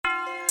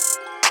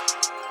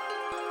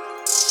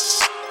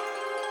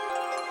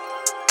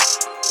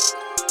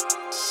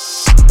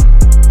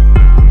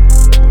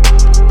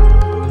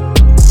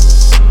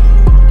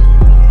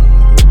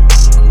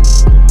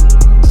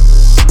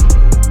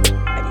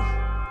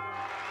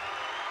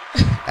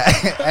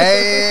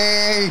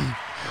Hey,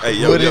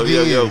 yo.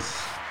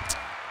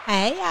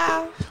 Hey,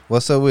 y'all.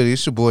 What's up with it?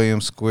 It's your boy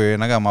M Square,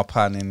 and I got my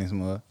partner in this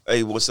mug.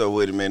 Hey, what's up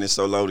with it, man? It's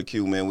so low to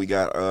Q, man. We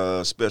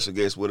got special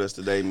guest with us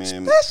today,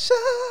 man. Special.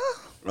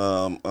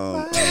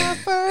 My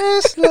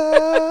first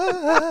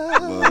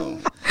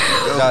love.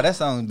 Y'all, that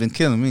song's been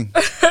killing me.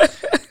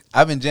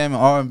 I've been jamming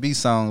R&B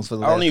songs for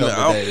the last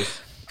couple days.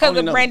 Because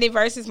of Brandy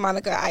versus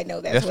Monica, I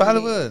know that's what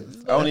probably it is.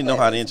 was. I don't even know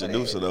how to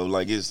introduce her though.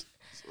 Like it's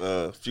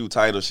a few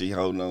titles she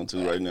holding on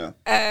to right now.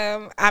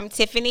 I'm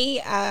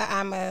Tiffany.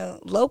 I'm a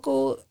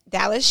local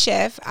Dallas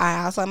chef.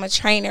 I also am a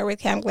trainer with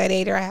Camp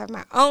Gladiator. I have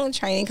my own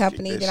training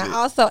company. Then I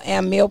also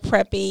am meal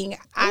prepping.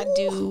 I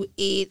do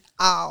it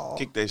all.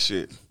 Kick that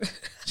shit.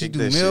 She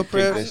do meal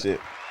prep. Kick that shit.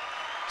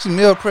 She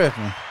meal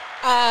prepping.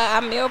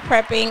 I'm meal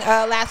prepping.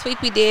 Last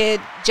week we did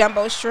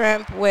jumbo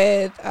shrimp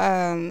with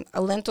a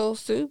lentil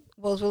soup.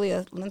 Well, it's really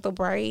a lentil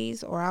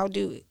braise, or I'll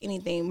do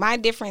anything. My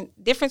difference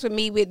with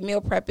me with meal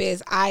prep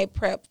is I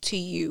prep to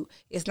you.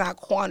 It's not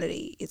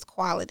quantity, it's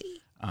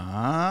quality.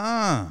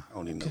 Ah. I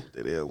don't even know what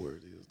that L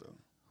word is though.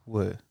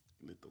 What?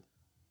 Little.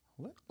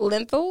 What?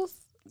 Lentils,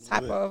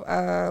 type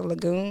of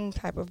legume,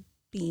 type of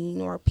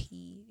bean or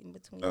pea in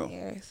between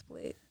there,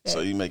 split.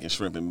 So you making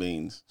shrimp and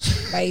beans?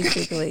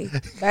 Basically.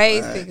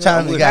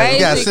 Trying to you got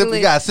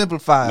to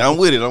simplify. Now, I'm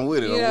with it. You know what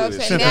I'm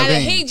saying? Now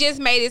that he just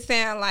made it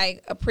sound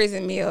like a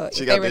prison meal if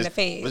they were in the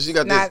feds, but she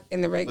got not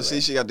in the regular. But see,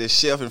 she got this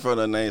chef in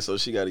front of her name, so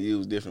she got to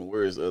use different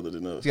words other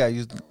than us. You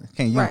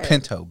can't use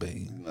pinto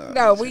beans.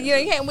 No,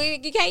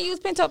 you can't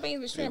use pinto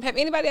beans with shrimp. Have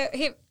any one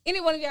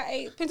of y'all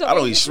ate pinto beans? I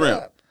don't eat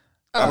shrimp.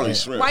 I don't eat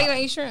shrimp. Why you don't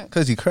eat shrimp?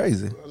 Because he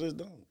crazy. I just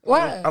don't.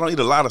 Why? I don't eat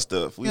a lot of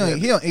stuff. He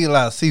don't eat a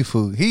lot of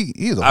seafood.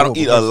 I don't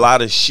eat a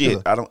lot of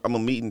shit. I'm a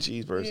meat and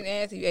cheese person. You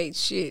didn't ask if you ate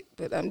shit,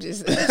 but I'm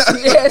just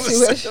asking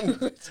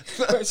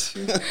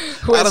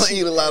I don't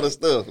eat a lot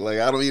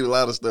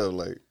of stuff.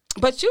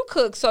 But you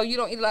cook, so you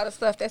don't eat a lot of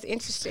stuff. That's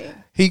interesting.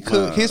 He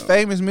cook. His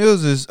famous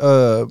meals is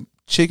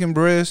chicken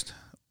breast,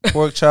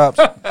 pork chops,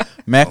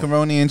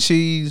 macaroni and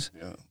cheese,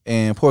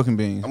 and pork and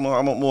beans. I'm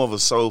more of a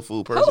soul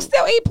food person. Who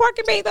still eat pork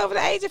and beans over the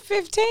age of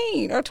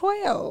 15 or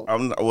 12?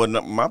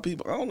 My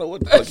people. I don't know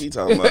what the fuck he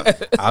talking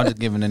about. I'm just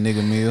giving a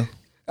nigga meal.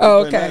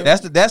 Oh, okay.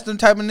 That's the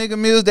type of nigga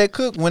meals they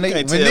cook when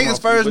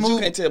niggas first move. But you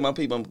can't tell my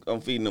people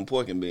I'm feeding them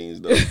pork and beans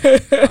though.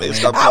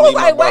 I was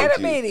like, wait a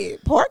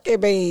minute, pork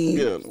and beans.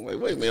 Yeah,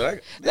 wait a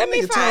minute. Let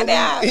me find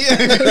out.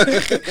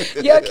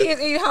 Your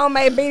kids eat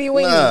homemade beanie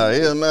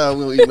weenies. Hell nah,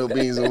 we don't eat no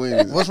beans and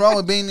weenies. What's wrong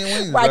with beanie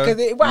and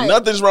weenies? Right.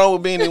 Nothing's wrong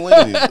with beans and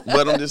weenies,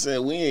 but I'm just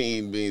saying we ain't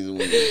eating beans and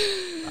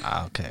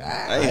weenies. Okay.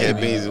 I ain't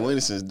had beans and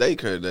weenies since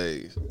daycare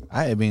days.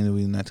 I had beans and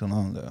weenies not too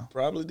long ago.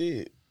 Probably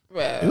did.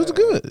 It was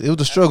good. It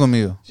was a struggle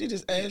meal. She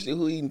just asked you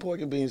who eating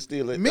pork and beans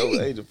still at the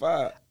age of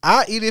 5.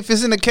 I eat it if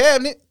it's in the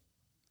cabinet.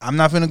 I'm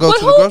not finna go to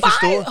the grocery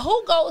store.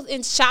 Who goes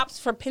and shops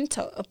for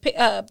pinto?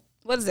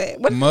 What is that?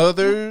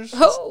 Mothers.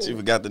 Who? She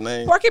forgot the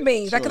name. Pork and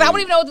beans. Because I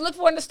wouldn't even know what to look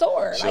for in the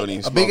store.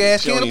 A big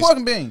ass can of pork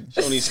and beans. She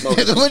don't need smoke.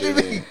 What you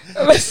mean?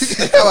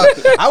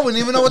 I wouldn't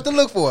even know what to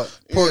look for.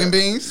 Pork and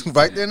beans,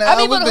 right there now.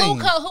 But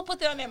who put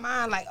that on their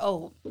mind? Like,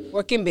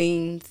 pork and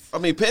beans. I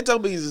mean, pinto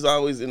beans is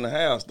always in the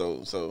house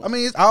though. So I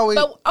mean, it's always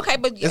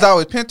it's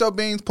always pinto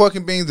beans, pork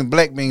and beans, and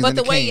black beans. But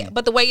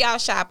the way y'all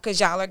shop, because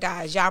y'all are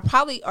guys, y'all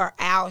probably are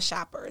L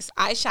shoppers.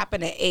 I shop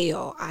in an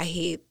L. I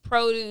hit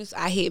produce.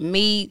 I hit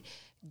meat.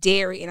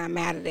 Dairy, and I'm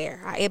out of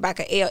there. I eat like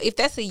an L. If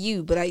that's a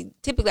U, but I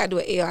do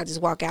an L. I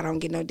just walk out. I don't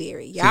get no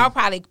dairy. Y'all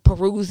probably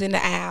perusing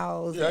the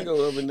aisles. Yeah, I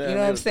go up and down. You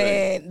know what I'm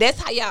saying?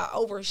 That's how y'all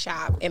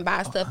overshop and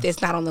buy stuff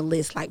that's not on the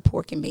list, like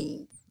pork and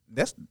beans.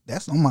 That's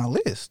on my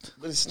list.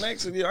 But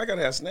snacks, I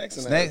gotta have snacks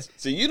in the house.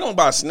 So you don't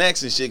buy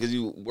snacks and shit because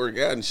you work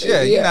out and shit.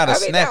 Yeah, you're not a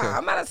snacker. No,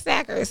 I'm not a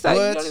snacker, so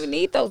you don't even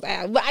need those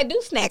out. But I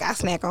do snack. I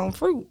snack on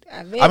fruit.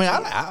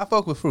 I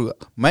fuck with fruit.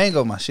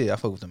 Mango, my shit. I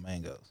fuck with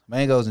the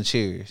mangoes and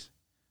cherries.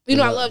 You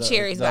know, I love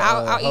cherries, but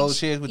I'll eat whole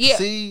cherries with the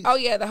seeds. Oh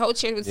yeah, the whole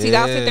cherries with seeds.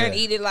 I'll sit there and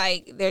eat it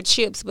like they're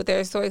chips, but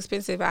they're so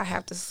expensive. I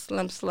have to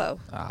slim slow.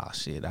 Oh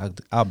shit,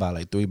 I'll buy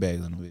like 3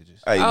 bags on the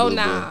widgets. Oh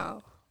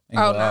no,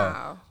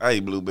 I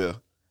eat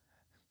Bluebell.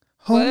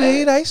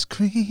 Homemade ice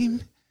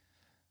cream.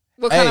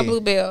 What kind of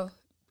Bluebell?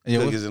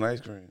 Cookies and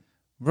ice cream.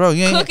 Bro,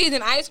 you ain't cookies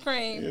and ice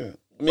cream. Yeah.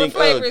 What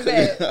flavor is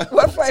that?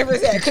 What flavor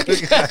is that?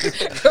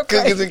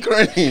 Cookies and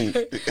cream.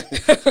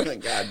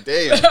 God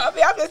damn.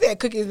 I'm just saying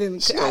cookies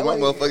and cream. My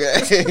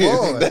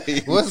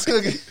motherfucker. What's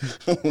cookies?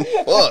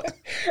 Fuck.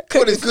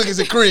 What is cookies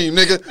and cream,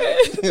 nigga?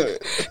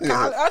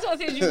 I was trying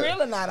to see if you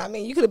real or not. I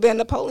mean, you could have been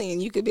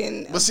Napoleon. You could have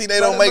been. But see, they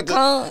don't make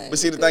But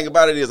see, the thing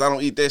about it is, I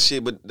don't eat that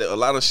shit. But a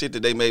lot of shit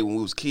that they made when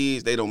we was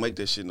kids, they don't make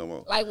that shit no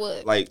more. Like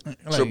what? Like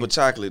triple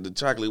chocolate. The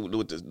chocolate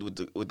with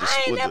the.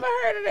 I ain't never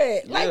heard of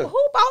that. Like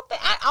who bought that?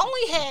 I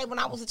only had when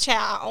I was a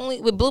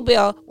child. With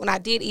Bluebell, when I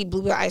did eat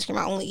Bluebell ice cream,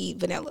 I only eat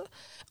vanilla.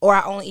 Or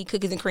I only eat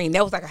cookies and cream.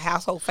 That was like a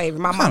household favorite.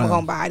 My mama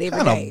gonna buy it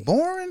every day.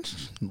 Boring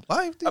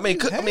life.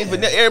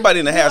 Vanilla, everybody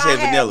in the house had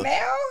vanilla.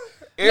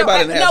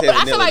 Everybody has but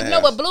I feel vanilla like in the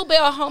house. but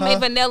Bluebell homemade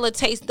vanilla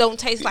don't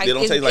taste like. They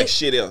don't taste like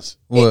shit else.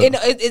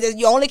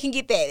 You only can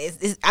get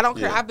that. I don't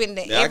care. I've been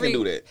to I can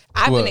do that.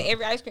 I've been to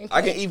every ice cream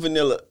place. I can eat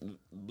vanilla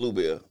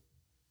Bluebell.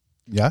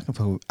 Yeah, I can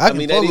put. I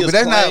mean, can that put, is but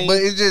that's plain. not.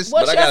 But it's just.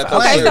 What's But I your gotta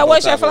put okay? syrup So on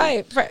what's your top of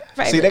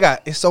favorite? See, they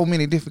got it's so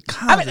many different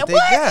kinds that they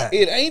what? got.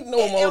 It ain't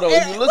no more though.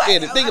 If you look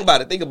at it, think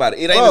about it.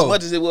 It ain't Bro. as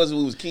much as it was when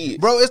we was kids.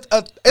 Bro, it's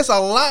a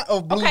lot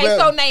of Bluebell. Okay,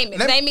 so name it.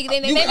 Name me.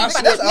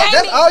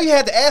 That's all you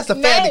had to ask a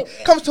fat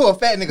nigga. Comes to a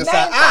fat nigga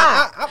side.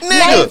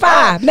 Name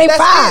five. Name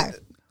five.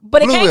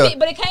 But it Bluebell.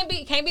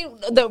 can't be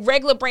the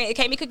regular brand. It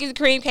can't be cookies and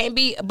cream. Can't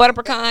be butter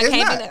pecan.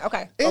 Can't be that.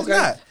 Okay. It's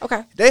not.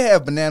 Okay. They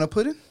have banana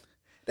pudding.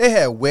 They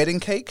have wedding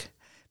cake.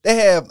 They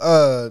have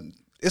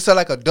it's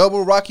like a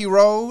double Rocky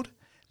Road.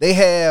 They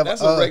have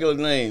That's a regular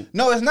name.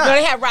 No, it's not. No,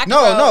 they have Rocky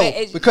Road.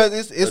 No,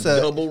 because it's a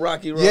double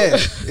Rocky Road. Yeah,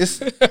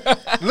 it's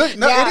look.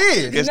 No, Yeah. it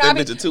is. Guess that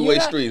bitch a two-way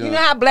street. You know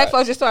how black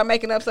folks just start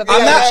making up stuff.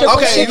 I'm not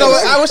okay. You know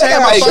what? I wish I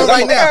had my phone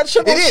right now. It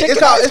is.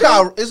 It's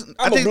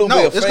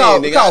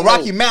called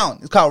Rocky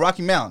Mountain. It's called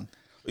Rocky Mountain.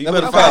 You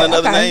better find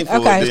another name for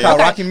it. It's called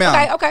Rocky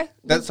Mountain. Okay.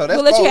 That's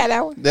we'll let four. you have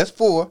that one. That's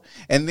 4,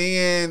 and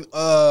then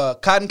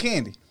cotton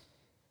candy.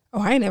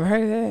 Oh, I ain't never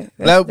heard of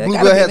that.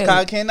 Bluebell has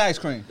cotton candy ice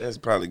cream. That's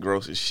probably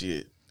gross as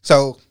shit.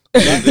 So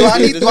do I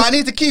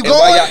need to keep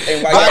going?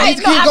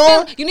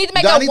 You need to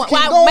make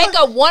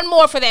up one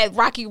more for that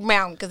Rocky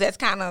Mountain because that's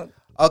kind of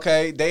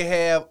okay. They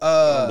have.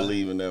 I don't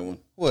believe in that one.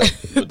 What?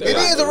 It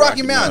is a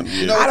Rocky Mountain.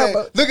 You know what I'm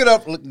saying? Look it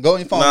up. Go on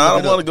your phone. No, I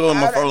don't want to go on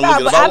my phone.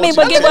 Look it up. I mean,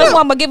 but give us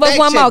one more. Give us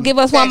one more. Give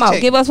us one more.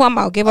 Give us one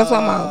more. Give us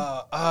one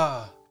more.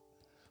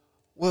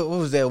 What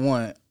was that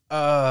one?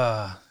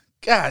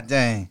 God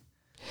dang.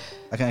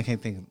 I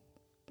can't think of.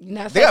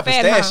 They got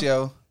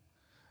pistachio.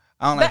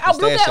 I don't like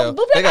pistachio.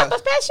 Bluebell got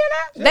pistachio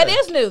now? Yeah. That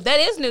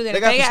is new. They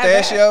got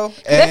pistachio. And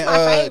that's my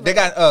favorite. They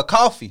got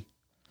coffee.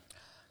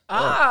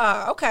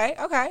 Okay.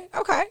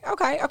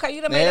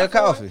 You done made up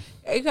coffee.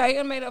 For it. Okay, you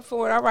done made up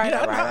for it. All right.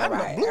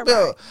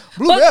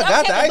 Bluebell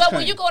got the ice cream. But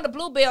when you go to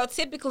Bluebell,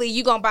 typically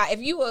you gonna buy if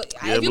you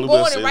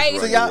born and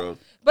raised.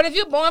 But if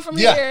you're born from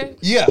here,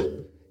 yeah.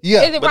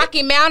 Is it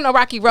Rocky Mountain or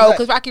Rocky Road?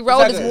 Because Rocky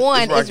Road is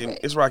one.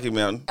 It's Rocky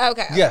Mountain.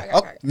 Okay. Yeah.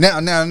 Okay.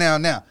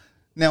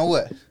 Now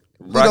what?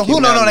 Who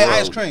don't know that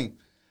ice cream?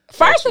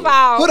 First of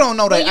all, who don't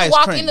know that ice cream? When you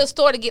walk in the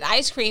store to get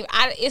ice cream,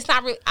 it's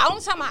not really. The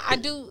only time I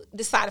do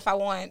decide if I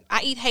want,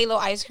 I eat Halo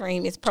ice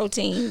cream. It's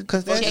protein.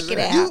 Check it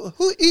out.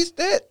 Who eats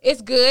that?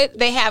 It's good.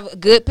 They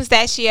have good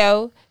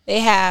pistachio. They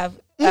have.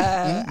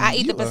 I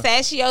eat the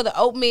pistachio, the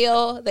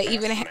oatmeal. They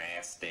even have.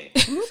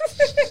 Let me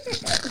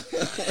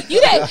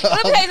tell you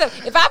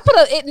something. If I put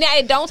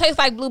it don't taste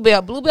like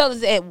Bluebell. Bluebell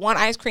is at one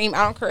ice cream.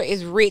 I don't care.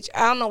 It's rich.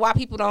 I don't know why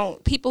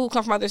people who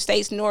come from other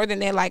states, northern,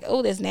 they're like,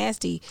 oh, that's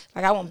nasty.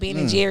 Like I want Ben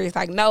and Jerry's.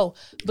 Like no,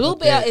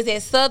 Bluebell is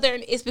at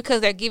southern. It's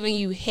because they're giving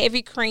you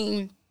heavy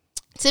cream.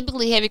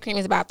 Typically, heavy cream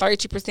is about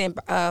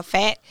 32%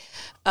 fat.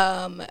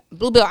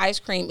 Bluebell ice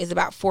cream is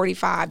about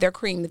 45. Their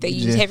cream that they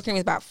use, heavy cream,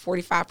 is about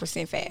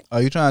 45% fat.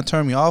 Are you trying to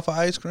turn me off of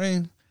ice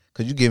cream?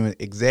 Because you giving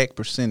exact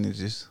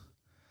percentages.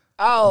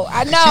 Oh,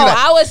 I know.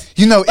 I was.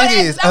 It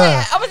is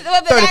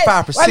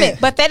 35%.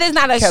 But that is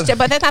not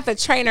but that's not the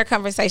trainer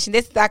conversation.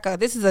 This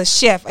is a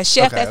chef. A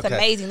chef that's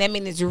amazing. That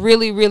means it's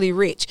really, really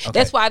rich. Okay.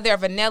 That's why their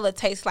vanilla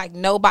tastes like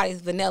nobody's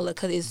vanilla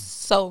because it's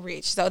so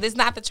rich. So this is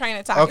not the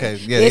trainer talking. Okay,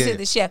 this is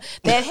the chef.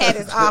 That hat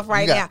is off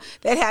right now.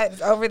 That hat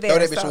is over there.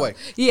 Throw that bitch away.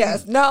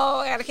 Yes. No,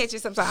 I gotta catch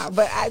it sometime.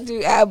 But I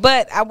do.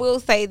 But I will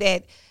say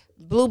that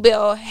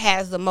Bluebell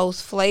has the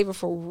most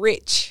flavorful,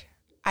 rich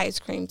ice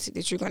cream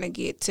that you're gonna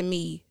get. To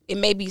me, it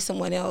may be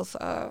someone else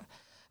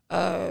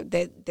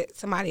that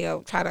somebody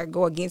will try to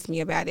go against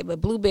me about it, but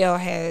Bluebell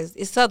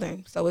it's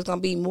southern, so it's gonna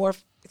be more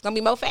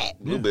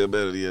fat. Bluebell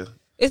better, yeah.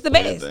 It's the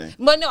best.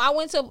 But no, I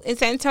went in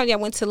San Antonio. I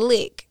went to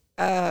Lick.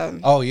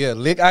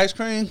 Lick ice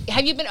cream.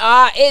 Have you been?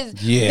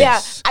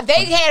 Yes. Yeah,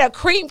 they had a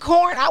cream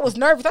corn. I was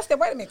nervous. I said,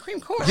 "Wait a minute, cream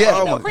corn."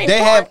 Yeah,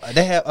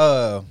 they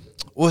have.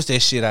 What's that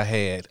shit I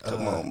had?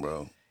 Come on,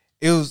 bro.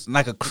 It was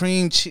like a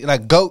cream cheese,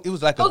 like goat. It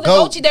was like a goat.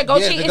 Goat cheese.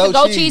 It's a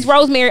goat cheese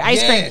rosemary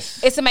ice cream.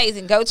 It's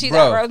amazing. Goat cheese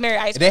rosemary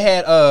ice cream. They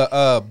had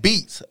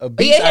beets.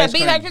 Ice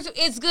cream.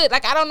 It's good.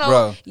 Like I don't know.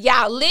 Bro.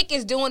 Y'all Lick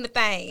is doing the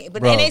thing,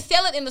 but and they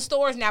sell it in the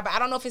stores now. But I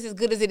don't know if it's as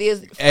good as it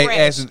is fresh. I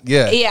haven't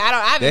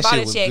bought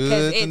it yet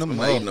because it's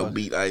ain't no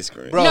beet ice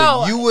cream. Bro,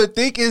 no. You would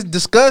think it's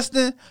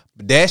disgusting.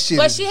 But that shit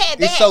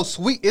it's so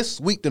sweet. It's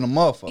sweet than a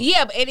motherfucker.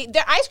 Yeah, but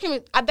their ice cream,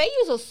 they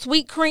use a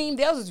sweet cream.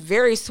 Theirs is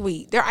very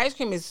sweet. Their ice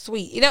cream is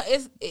sweet.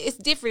 It's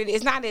different.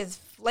 It's not as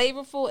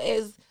flavorful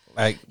as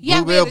like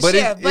Bluebell, but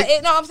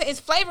I'm saying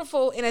it's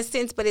flavorful in a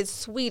sense, but it's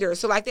sweeter.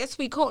 So like that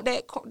sweet corn,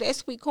 that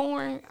sweet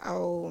corn.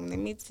 Oh, let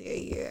me tell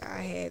you,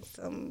 I had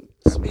some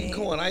sweet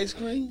corn ice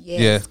cream.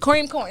 Yes.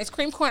 Cream corn. It's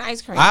cream corn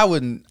ice cream.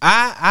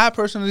 I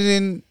personally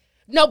didn't.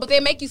 No, but they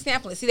make you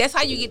sample it. See, that's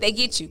how they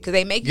get you because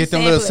they make you get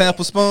them little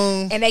sample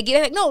spoons, and they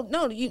get it. No,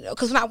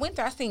 because when I went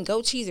there, I seen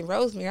goat cheese and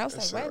rosemary. I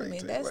was like, wait a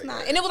minute, that's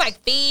not. And it was like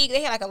fig.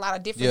 They had like a lot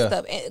of different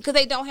stuff because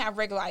they don't have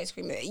regular ice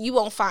cream. You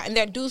won't find. And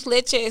their dulce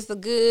leche is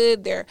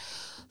good. Their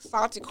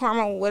salted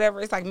caramel,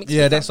 whatever. It's like mixed.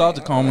 Yeah, that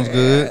salted caramel's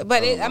good.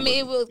 But it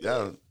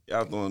was.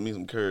 Y'all throwing me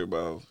some curry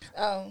balls.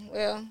 Oh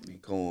well.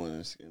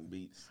 Corns and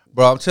beets.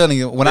 Bro, I'm telling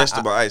you, when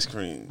vegetable ice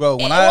cream. Bro,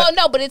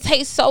 no, but it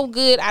tastes so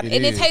good.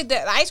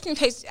 The ice cream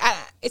tastes.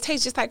 It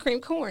tastes just like cream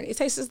corn. It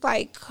tastes just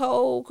like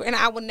cold, and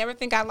I would never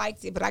think I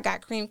liked it, but I got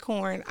cream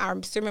corn. I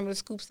still remember the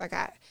scoops I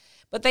got.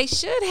 But they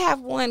should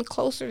have one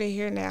closer to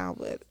here now.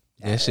 But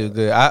that shit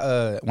good.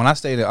 When I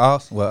stayed in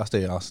Austin, where I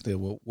stayed in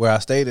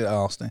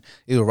Austin,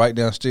 it was right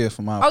downstairs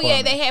from my apartment.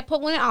 Yeah, they had put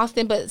one in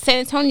Austin, but San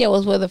Antonio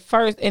was where the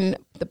first in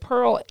the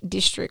Pearl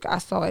District I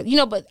saw it.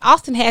 But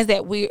Austin has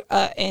that weird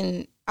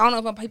and I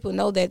don't know if people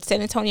know that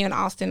San Antonio and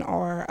Austin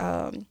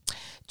are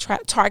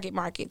target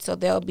market, so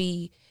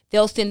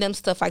they'll send them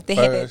stuff like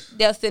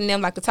they'll send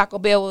them like the Taco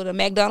Bell with the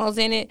McDonald's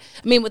in it.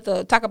 I mean, with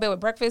the Taco Bell with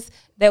breakfast,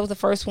 that was the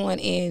first one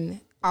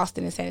in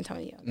Austin and San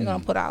Antonio. They're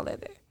gonna put all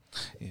that there.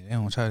 Yeah, they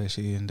don't try that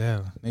shit in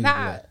Dallas.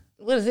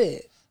 What is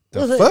it?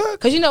 The fuck?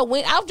 Because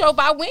when I drove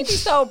by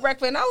Wendy's sold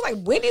breakfast, and I was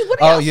like, Wendy's,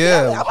 what are y'all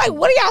selling? I'm like,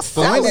 what are y'all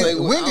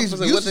selling? Wendy's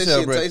used to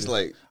sell breakfast. Taste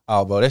like?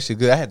 Oh, bro, that shit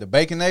good. I had the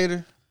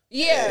Baconator.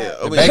 Yeah.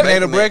 The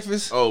Baconator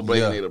breakfast. Oh,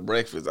 Baconator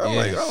breakfast. I'm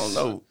like, I don't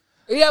know.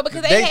 Yeah,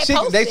 because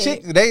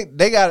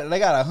they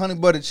got a honey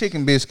butter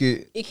chicken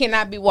biscuit. It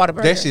cannot be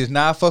Whataburger. That shit's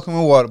not fucking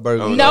with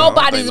Whataburger. Oh,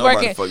 nobody's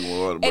working.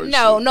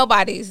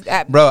 Nobody's.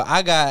 Bro,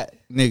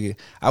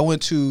 I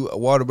went to a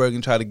Whataburger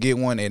and tried to get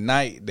one at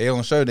night. They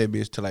don't serve that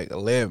bitch till like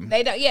 11.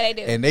 They don't. Yeah, they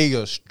do. And they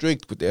go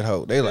strict with that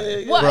hoe. They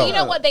like. Well, bro. You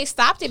know what? They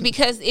stopped it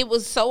because it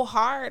was so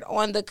hard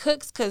on the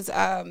cooks. Because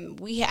I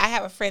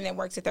have a friend that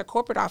works at their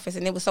corporate office,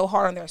 and it was so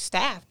hard on their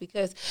staff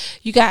because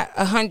you got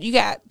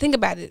think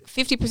about it.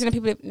 50% of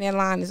people in that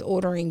line is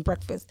ordering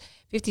breakfast.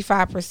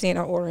 55%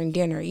 are ordering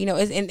dinner.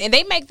 And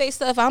they make their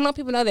stuff. I don't know if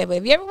people know that, but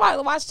if you ever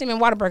watch them in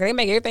Whataburger, they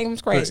make everything from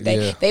scratch.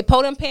 They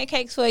pull them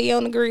pancakes for you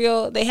on the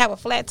grill. They have a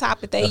flat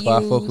top that they use.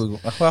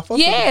 That's why I fuck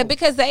with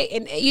because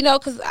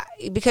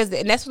because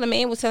that's what the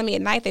man was telling me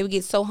at night. They would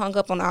get so hung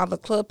up on all the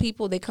club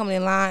people. They come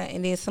in line,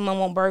 and then someone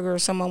want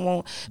burgers, someone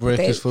want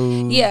breakfast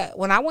food. Yeah,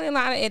 when I went in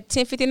line at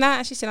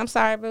 10:59, she said, "I'm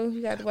sorry, boo,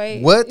 you got to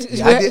wait." What?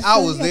 I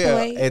was there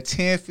at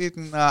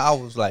 10:59. I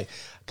was like,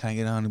 "Can I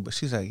get on it?" But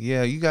she's like,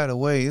 "Yeah, you gotta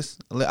wait."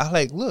 I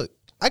like, look,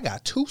 I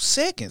got 2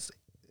 seconds.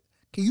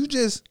 Can you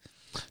just?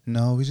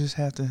 No, we just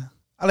have to.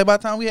 By the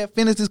time we had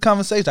finished this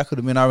conversation, I could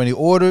have been already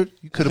ordered.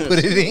 You could have put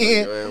it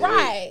in.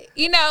 Right.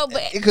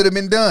 But it could have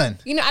been done.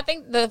 I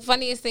think the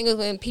funniest thing is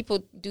when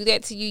people do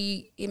that to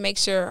you, it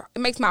makes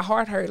my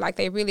heart hurt. Like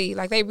they really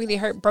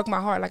broke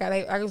my heart. Like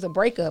it was a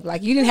breakup.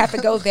 Like you didn't have to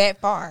go that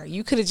far.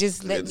 You could have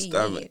just let me in.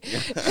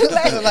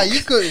 Like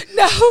you could.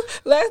 No,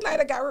 last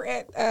night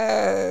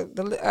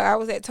I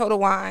was at Total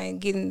Wine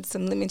getting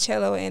some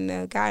limoncello, and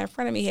the guy in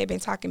front of me had been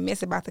talking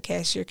mess about the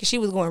cashier because she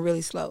was going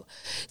really slow.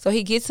 So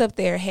he gets up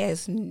there,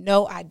 has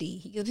no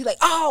ID. He's like,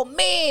 "Oh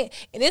man,"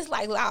 and it's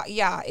like,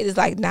 y'all, it is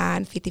like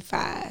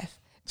 9:55.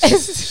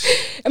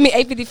 I mean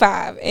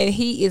 8:55, and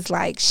he is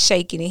like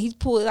shaking, and he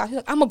pulled it out. He's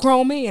like, I'm a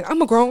grown man.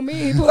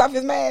 He pulled off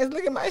his mask.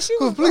 Look at my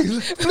shoes.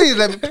 Please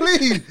let me.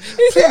 Please.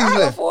 He said, I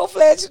have a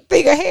full-fledged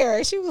thing of hair.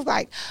 And she was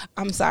like,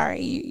 I'm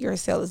sorry, your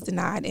cell is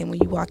denied, and when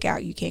you walk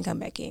out, you can't come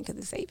back in because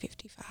it's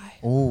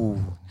 8:55.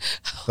 Ooh,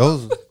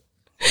 those.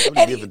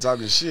 I'm just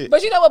talking shit.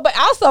 But you know what? But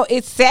also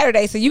it's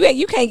Saturday, so you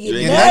can't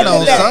get nothing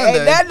on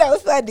Sunday. Nothing on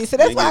Sunday. So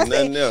that's why I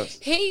said else.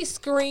 He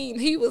screamed.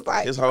 He was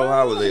like his whole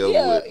holiday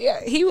over with.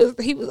 Yeah. He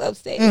was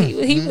upset.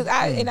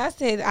 And I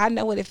said, I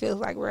know what it feels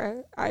like,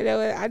 bro. I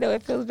know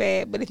it feels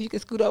bad. But if you can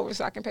scoot over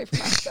so I can pay for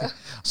my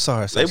stuff.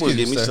 Sorry, they would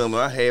give me something.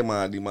 I had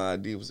my ID. My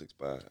ID was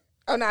expired.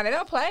 Oh no, they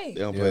don't play.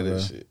 They don't play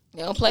that shit.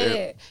 They don't play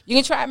that. You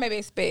can try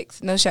maybe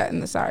Specs. No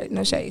shade,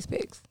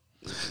 Specs.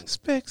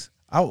 Specs.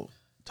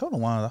 Total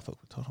Wine. I fuck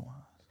with Total Wine.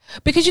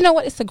 Because you know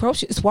what? It's a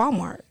grocery. It's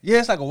Walmart. Yeah,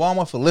 it's like a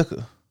Walmart for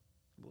liquor.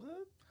 What?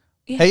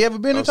 Yeah. Have you ever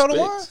been to Total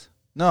Wine?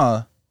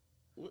 No.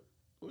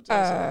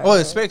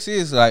 Specs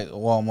is like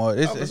Walmart.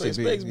 It's Specs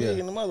big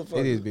in the motherfucker.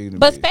 It is big.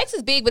 But Specs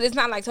is big, but it's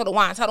not like Total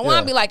Wine. Total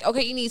Wine be like,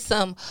 okay,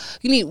 so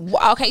you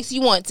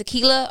want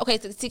tequila? Okay,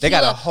 so tequila. They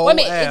got a whole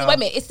wait a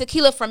minute. It's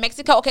tequila from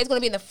Mexico. Okay, it's going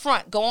to be in the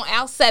front. Go on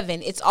aisle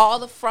 7. It's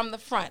all from the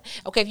front.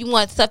 Okay, if you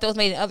want stuff that was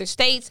made in other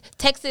states,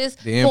 Texas,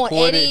 go on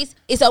Eddie's.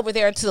 It's over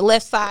there to the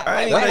left side.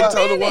 I ain't think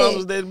Total Wine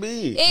was that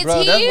big. It's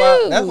bro,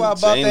 huge. That's why I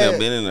bought ain't never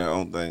been in there, I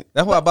don't think.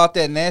 That's why I bought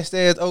that nasty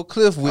ass Oak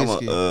Cliff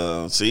whiskey.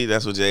 See,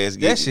 that's what your ass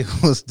get. That shit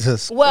was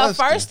disgusting. Well,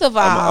 first of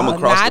all,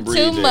 not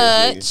too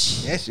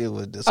much. That shit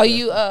was disgusting. Are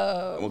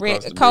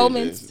you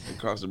Coleman's?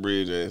 Across the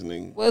bridge ass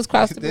nigga. What's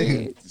across the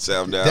bridge?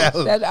 South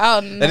Dallas. That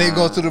nigga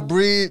go to the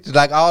bridge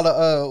like all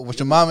the what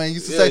your mama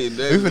used to say. We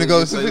finna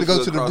go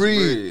to the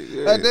bridge.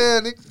 Like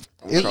that.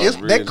 It's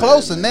that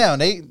closer now.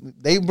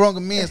 They brought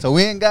them in, so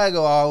we ain't gotta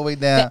go all the way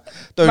down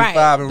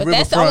 35 and Riverfront. But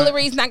that's the only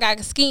reason I got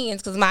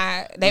skins, because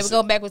they would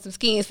go back with some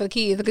skins for the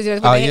kids, because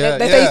that's what they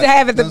used to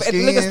have at the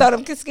liquor store.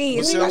 Them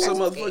skins. But so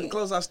motherfucking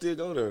close. I still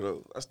go there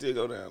though. I still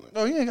go down there.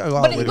 Oh, you ain't gotta go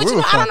all the way to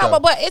Riverfront. I don't know,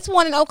 but it's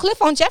one in Oak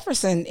Cliff on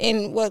Jefferson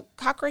in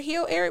Cocker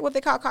Hill area. What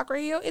they call Cocker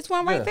Hill. It's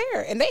one right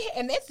there, and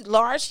it's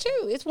large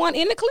too. It's one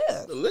in the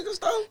Cliff. The liquor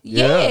store.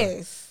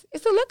 Yes.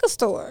 It's a liquor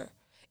store.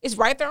 It's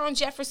right there on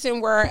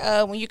Jefferson,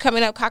 where when you're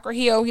coming up Cocker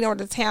Hill, you know where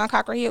the town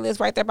Cocker Hill is,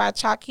 right there by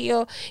Chalk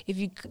Hill.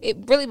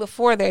 Really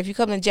before there, if you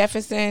come to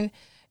Jefferson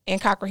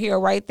and Cocker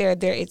Hill, right there,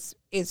 it's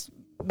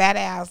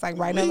badass, like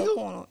right in the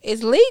corner.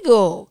 It's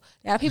legal.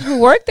 Now people who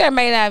work there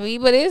may not be,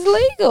 but it's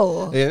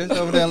legal. Yeah, that's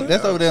over there.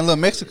 That's over there in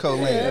Little Mexico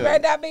land. It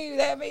might not be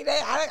that.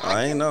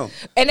 I ain't know.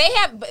 And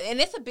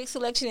it's a big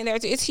selection in there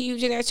too. It's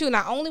huge in there too.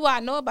 Now, only why I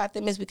know about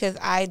them is because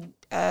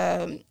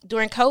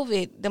during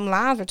COVID, them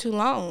lines were too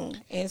long,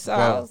 and so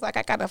I was like,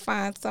 I gotta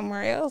find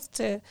somewhere else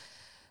to,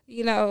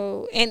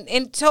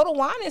 and Total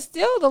Wine is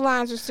still, the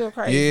lines are still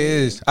crazy.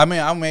 Yes, I mean,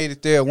 I made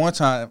it there one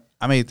time.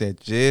 I made it there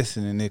just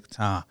in the nick of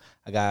time.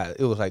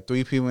 It was like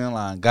 3 people in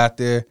line. Got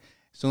there.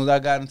 As soon as I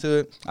got into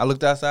it, I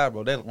looked outside,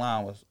 bro. That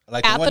line was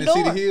like out the one the in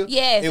door. City Hill.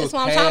 Yes, that's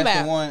what I'm talking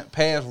about. The one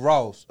past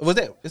Ross. Is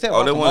that that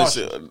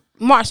one?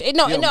 Marsh.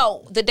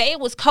 No. The day it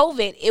was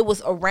COVID, it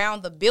was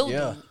around the building,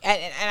 and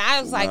I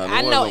was like,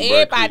 I know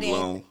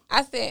everybody.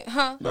 I said,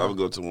 huh? I would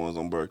go to ones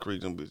on Bird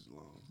Creek. Them bitches long.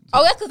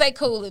 Oh, that's because they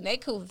cooling. They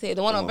cool as hell.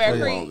 The one on Bear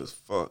Creek. Long as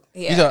fuck.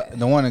 Yeah.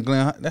 The one in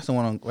Glen. That's the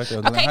one on right there.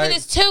 On Glen Okay, because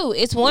it's two.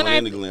 It's one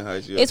in the Glen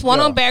Heights. Yeah. It's one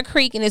on Bear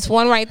Creek, and it's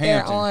one right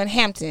there on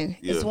Hampton.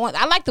 Yeah. It's one.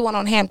 I like the one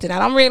on Hampton. I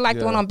don't really like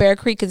the one on Bear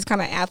Creek because it's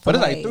kind of out the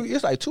way. But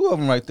it's like 2 of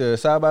them right there,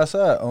 side by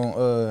side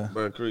on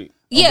Bird Creek.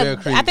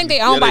 Yeah, I think they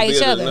own by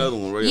each other. Another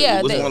one, right?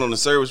 Yeah, there's one on the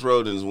service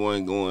road and there's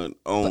one going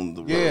on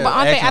the road. Yeah, but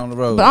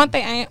aren't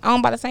they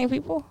owned by the same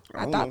people?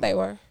 I thought they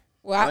were.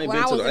 Well, I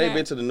ain't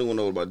been to the new one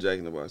over by Jack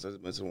in the Box. I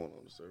just been to the one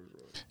on the service road.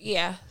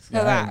 Yeah,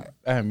 I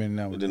haven't been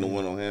there. And then the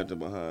one on Hampton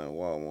behind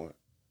Walmart.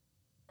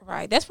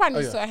 Right, that's why I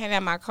need to start handing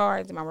out my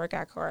cards and my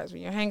workout cards.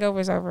 When your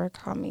hangover's over,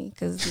 call me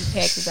because these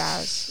packs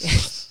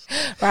is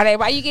out. Right,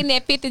 why you getting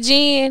that 50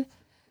 gin?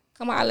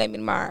 Come on, let me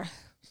tomorrow.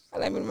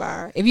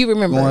 If you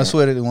remember. You want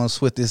to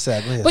sweat this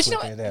out. But you know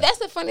what? That's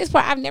the funniest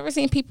part. I've never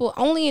seen people,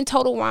 only in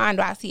Total Wine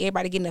do I see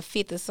everybody getting a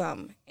fifth or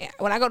something.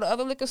 When I go to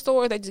other liquor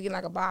stores, they just get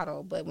like a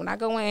bottle. But when I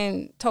go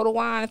in Total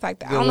Wine, it's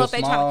like, I don't know if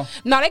they trying to.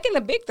 No, they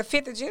getting the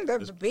fifth of gin.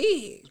 That's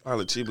big. It's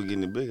probably cheaper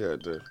getting it big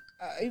out there.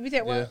 You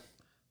said what? Yeah.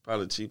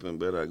 Probably cheaper and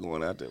better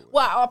going out there.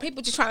 Well, are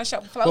people just trying to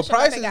show flow? But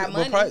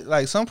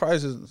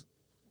prices,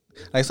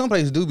 some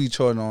places do be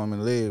charging on them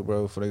in the leg,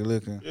 bro, for their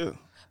liquor. Yeah.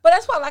 But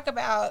that's what I like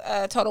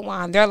about Total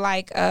Wine. They're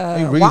like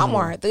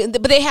Walmart,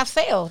 but they have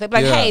sales. They're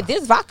like, hey,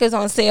 this vodka's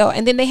on sale,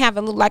 and then they have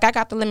a little. Like I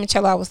got the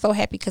limoncello. I was so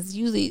happy because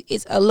usually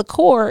it's a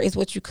liqueur is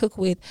what you cook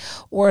with,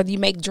 or you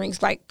make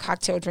drinks like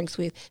cocktail drinks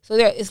with. So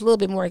it's a little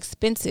bit more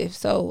expensive.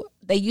 So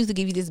they usually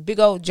give you this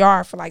big old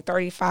jar for like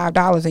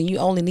 $35, and you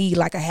only need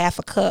like a half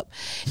a cup.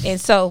 And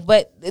so,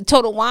 but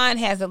Total Wine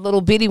has the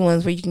little bitty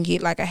ones where you can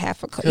get like a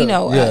half a cup.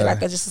 Like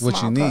just a small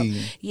what you cup.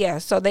 need. Yeah.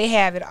 So they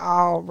have it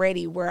all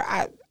ready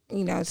where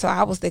so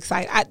I was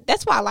excited.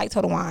 That's why I like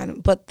Total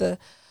Wine. But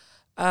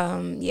I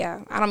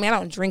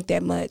don't drink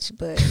that much,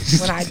 but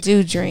when I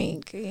do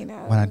drink, When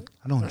I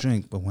don't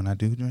drink, but when I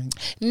do drink.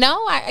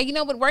 No,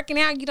 with working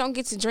out, you don't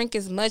get to drink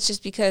as much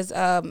just because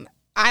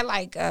I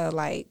like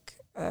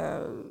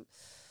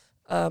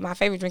my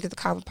favorite drink is the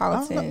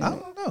Cosmopolitan. I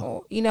don't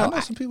know. I know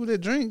some people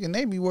that drink and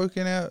they be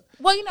working out.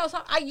 Well, so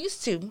I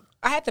used to.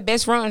 I had the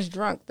best runs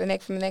drunk from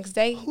the next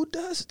day. Who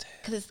does that?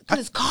 Because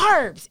it's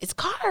carbs. It's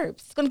carbs.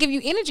 It's gonna give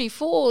you energy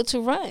full to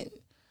run.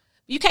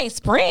 You can't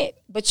sprint,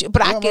 but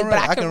I can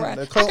run.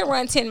 I can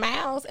run 10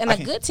 miles and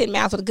a good 10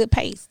 miles with a good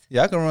pace.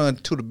 Yeah, I can run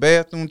to the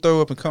bathroom, throw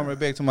up, and come right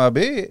back to my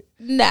bed.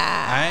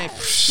 Nah.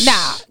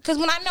 Because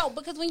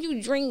when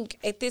you drink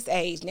at this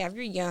age, now if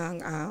you're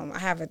young, I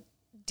have a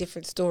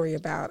different story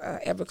about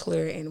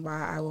Everclear and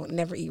why I will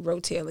never eat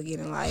Rotel again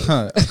in life.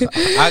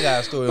 I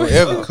got a story on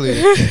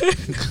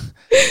Everclear.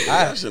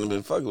 I shouldn't have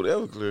been fucking with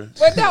Everclear.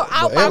 But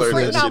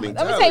let me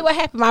tell you what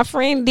happened. My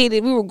friend did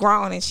it. We were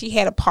grown and she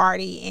had a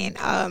party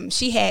and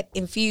she had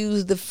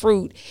infused the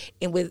fruit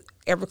and with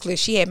Everclear.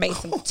 She had made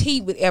some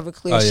tea with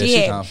Everclear. Oh,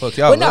 yeah, she fuck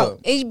y'all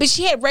up. But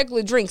she had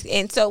regular drinks.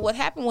 And so what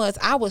happened was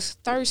I was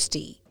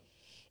thirsty.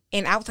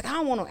 And I was like, I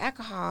don't want no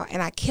alcohol.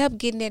 And I kept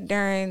getting that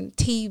darn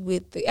tea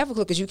with the Everclear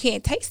because you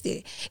can't taste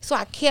it. So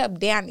I kept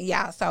down it,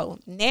 y'all. So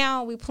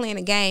now we playing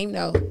a game,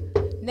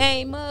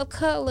 name of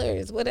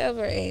colors,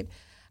 whatever. And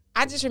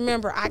I just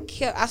remember I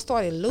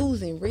started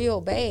losing real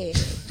bad.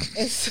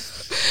 And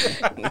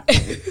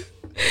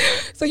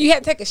so you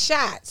had to take a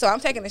shot. So I'm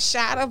taking a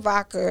shot of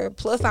vodka,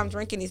 plus I'm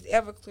drinking this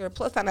Everclear,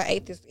 plus I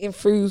ate this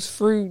infused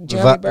fruit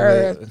jelly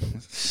bear.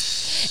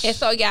 And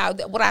so, y'all,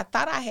 what I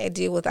thought I had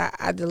did was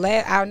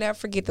I'll never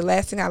forget the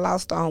last thing I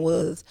lost on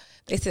was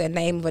they said the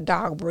name of a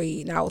dog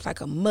breed, and I was like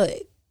a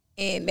mutt.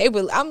 And I'm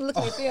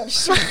looking at them.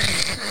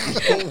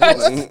 I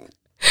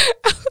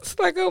was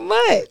like a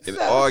mutt. And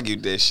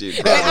argued that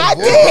shit.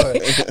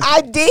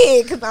 I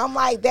did, because I'm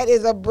like, that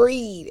is a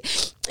breed.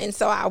 And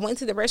so I went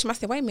to the restroom. I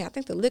said, wait a minute, I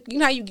think the liquor,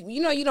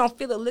 you don't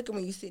feel the liquor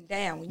when you sit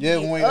down. When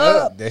you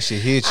up, that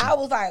shit hit you. I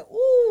was like,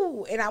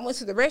 ooh. And I went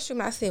to the restroom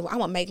and I said, well, I'm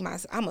going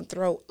to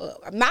throw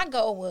up. My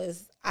goal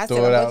was, I said,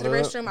 I'm going to the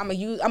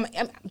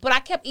restroom. But I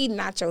kept eating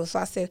nachos. So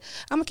I said,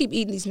 I'm going to keep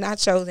eating these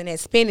nachos and that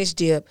spinach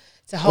dip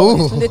to hold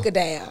this liquor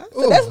down.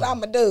 So that's what I'm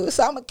going to do.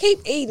 So I'm going to keep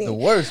eating. The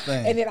worst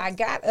thing. And then I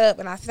got up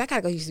and I said, I got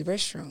to go use the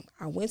restroom.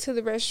 I went to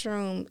the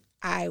restroom.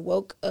 I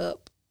woke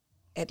up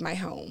at my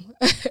home.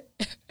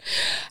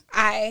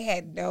 I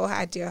had no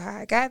idea how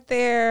I got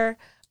there.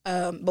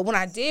 But when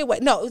I did, it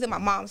was at my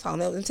mom's home.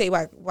 Let me tell you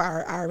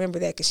why I remember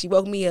that, because she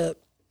woke me up.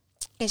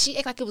 And she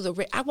acted like it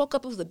was I woke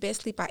up, it was the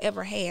best sleep I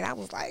ever had. I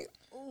was like,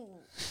 ooh,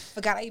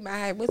 forgot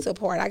I went to a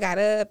party. I got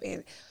up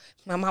and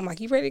my mom like,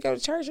 you ready to go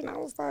to church? And I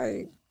was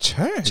like,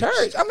 church?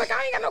 I'm like,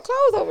 I ain't got no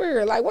clothes over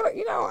here. Like, what,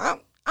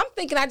 I'm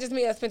thinking I just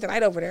may have spent the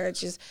night over there. And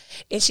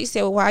she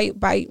said, well, why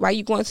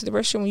you going to the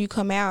restroom when you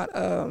come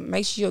out?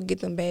 Make sure you'll get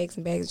them bags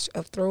and bags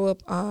of throw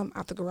up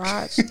out the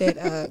garage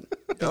that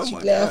you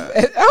left.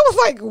 And I was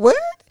like, what?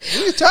 What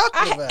are you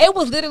talking about? It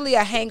was literally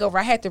a hangover.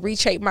 I had to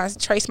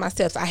trace my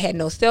steps. I had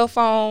no cell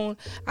phone.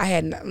 I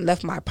had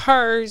left my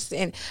purse,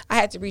 and I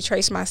had to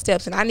retrace my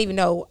steps. And I didn't even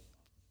know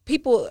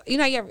people.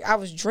 I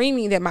was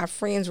dreaming that my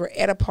friends were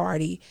at a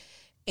party,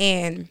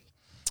 and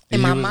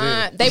in my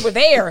mind they were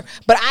there.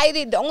 But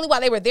the only why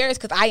they were there is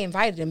because I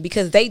invited them,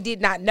 because they did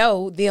not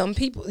know them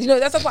people.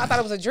 That's why I thought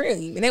it was a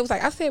dream. And it was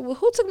like, I said, well,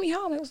 who took me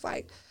home? It was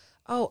like,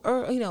 oh,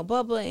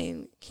 Bubba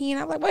and Ken.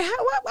 I was like, wait,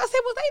 what? I said,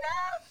 was they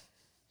there?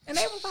 And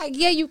they was like,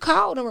 yeah, you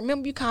called them.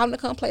 Remember, you called them to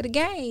come play the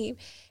game.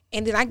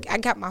 And then I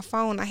got my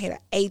phone. I had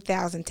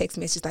 8,000 text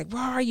messages like,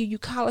 where are you? You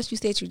call us. You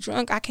said you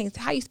drunk. I can't.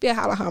 How you spell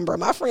Alhambra?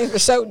 My friends were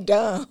so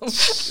dumb. And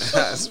so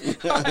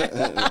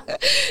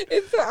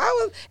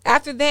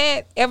after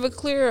that,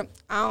 Everclear,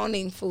 I don't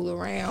even fool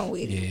around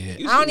with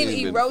it. Yeah. I don't even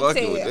eat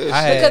Rotel.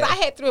 Because I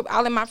had threw up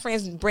all of my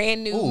friends'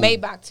 brand new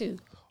Maybach too.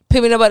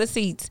 Pimping up other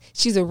seats.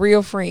 She's a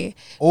real friend.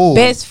 Ooh.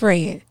 Best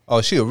friend.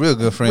 Oh, she a real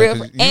good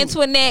friend.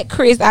 Antoinette,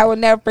 Chris, I will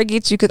never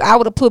forget you, because I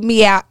would have put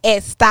me out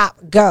at Stop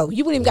Go.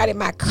 You wouldn't even got in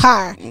my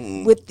car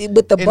with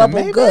the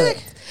bubble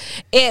gut.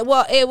 It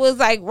was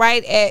like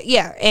right at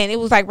and it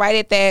was like right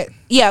at that.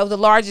 Yeah, it was the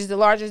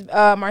largest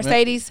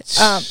Mercedes.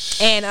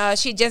 And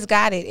she just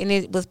got it, and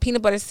it was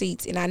peanut butter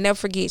seats. And I never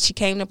forget, she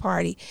came to the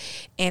party,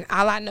 and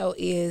all I know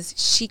is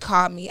she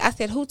called me. I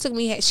said, who took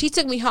me? She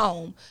took me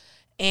home.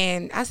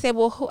 And I said,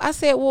 I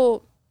said,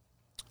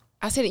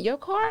 in your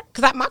car?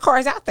 Because my car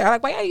is out there. I'm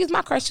like, why y'all use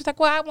my car? She's like,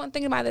 well, I wasn't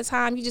thinking about the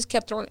time. You just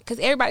kept throwing it. Because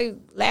everybody's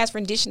last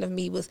rendition of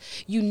me was,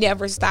 you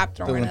never stopped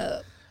throwing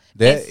up.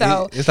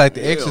 It's like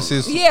The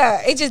Exorcist.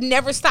 Yeah, it just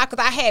never stopped,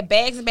 because I had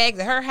bags and bags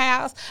at her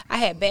house. I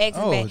had bags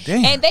and bags.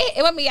 Damn. And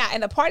it went me out,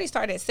 and the party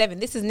started at 7.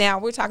 This is now,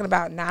 we're talking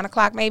about 9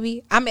 o'clock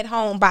maybe. I'm at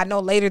home by no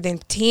later than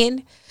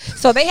 10.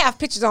 So they have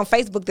pictures on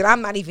Facebook that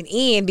I'm not even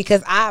in,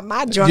 because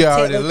my drunk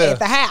tent was at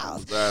the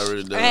house.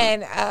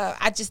 And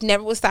I just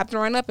never would stop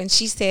throwing up. And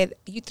she said,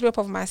 you threw up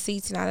over my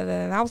seats. And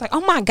I was like,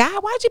 oh my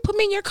God, why'd you put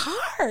me in your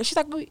car? She's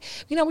like, we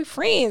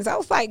friends. I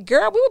was like,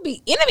 girl, we would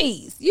be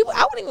enemies.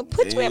 I wouldn't even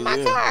put you in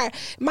my car.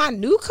 My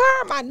new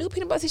car, my new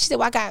peanut butter. She said,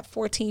 well, I got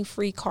 14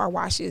 free car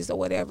washes or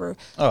whatever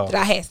that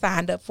I had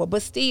signed up for.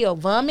 But still,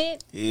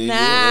 vomit? Nah.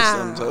 That's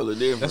something totally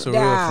different. That's a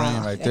real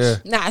friend right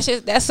there. Nah,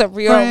 that's a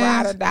real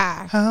ride or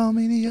die. How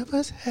many of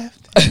us have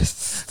to?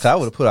 So I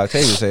would have put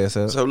Octavia's ass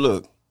up. So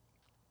look,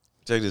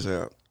 check this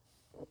out.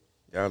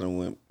 Y'all done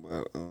went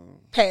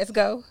pass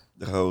go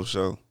the whole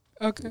show.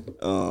 Okay.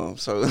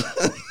 So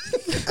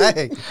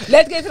hey,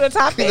 let's get to the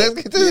topic.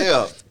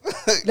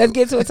 Let's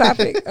get to a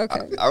topic.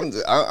 Okay.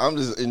 I'm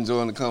just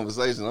enjoying the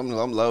conversation.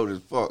 I'm loaded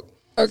as fuck.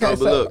 Okay.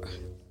 So, but look,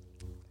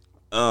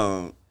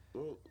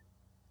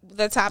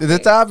 the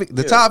topic.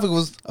 The topic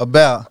was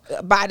about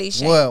body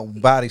shaming. Well,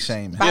 body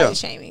shaming. Body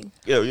shaming.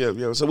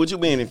 Yeah. So with you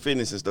being in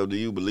fitness and stuff, do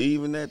you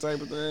believe in that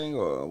type of thing,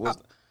 or what's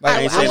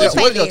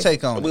what's your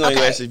take on it? We're gonna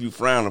ask if you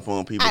frown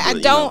upon people. I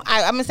don't.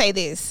 I'm gonna say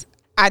this.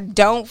 I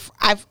don't.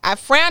 I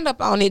frowned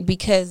up on it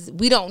because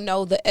we don't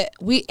know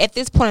we at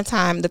this point in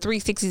time, the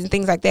 360s and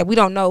things like that. We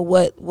don't know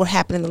what will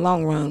happen in the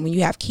long run when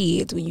you have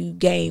kids, when you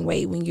gain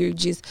weight, when you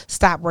just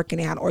stop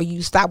working out, or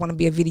you stop wanting to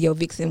be a video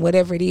vixen,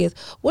 whatever it is.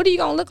 What are you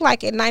gonna look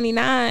like at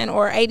 99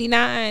 or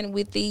 89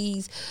 with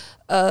these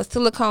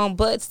silicone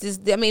butts?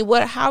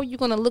 How are you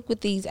gonna look with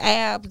these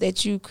abs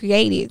that you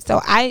created? So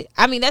I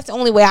mean that's the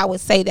only way I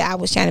would say that I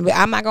was shining. But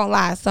I'm not gonna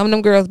lie, some of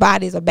them girls'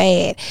 bodies are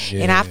bad,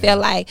 and I feel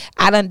like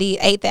I done did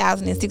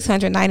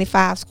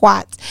 8,695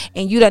 squats,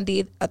 and you done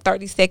did a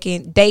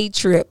 30-second day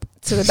trip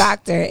to the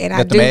doctor, and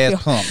I do feel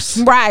pumps.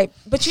 Right.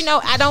 But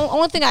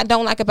only thing I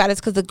don't like about it is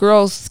because the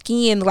girl's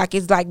skin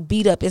is like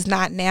beat up. It's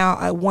not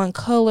now one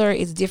color.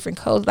 It's different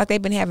colors. Like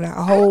they've been having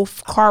a whole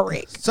car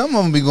wreck. Some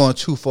of them be going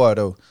too far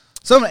though.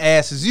 Some of the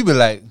asses, you be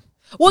like,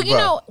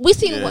 well, we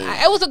seen it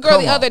was a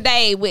girl the other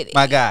day with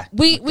my guy.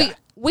 We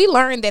we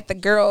learned that the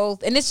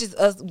girls, and it's just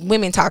us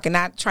women talking,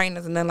 not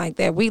trainers and nothing like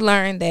that. We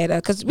learned that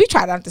because we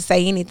try not to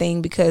say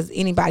anything because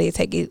anybody will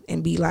take it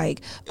and be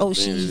like, "Oh,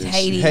 she's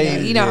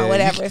hating," or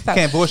whatever. You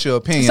can't voice your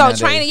opinion. So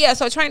training,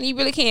 you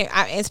really can't.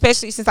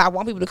 Especially since I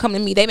want people to come to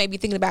me, they may be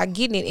thinking about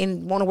getting it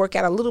and want to work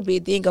out a little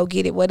bit, then go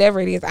get it,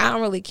 whatever it is. I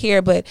don't really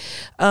care, but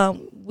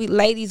we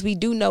ladies, we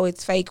do know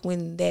it's fake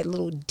when that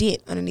little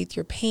dent underneath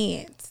your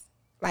pants.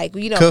 Like,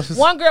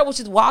 one girl was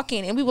just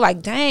walking and we were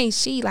like, dang,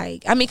 she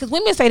like, because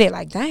women say that,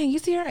 like, dang, you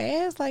see her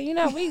ass? Like,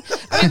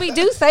 we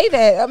do say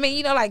that.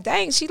 Like,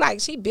 dang,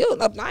 she built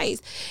up nice.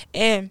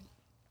 And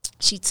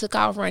she took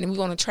off running. We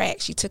were on a track.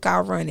 She took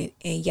off running.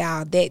 And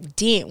y'all, that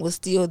dent was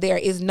still there.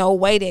 There's no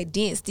way that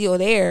dent's still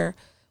there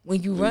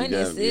when you run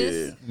this,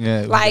 sis.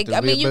 Yeah. Like,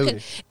 you can.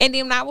 And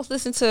then when I was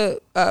listening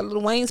to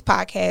Lil Wayne's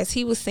podcast,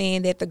 he was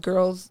saying that the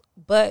girls'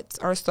 butts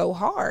are so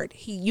hard.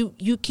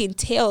 You can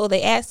tell.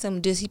 They asked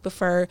him, does he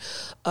prefer?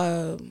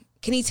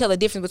 Can he tell the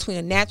difference between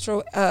a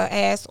natural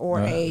ass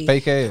or a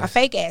fake ass? A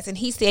fake ass, and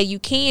he said you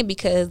can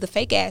because the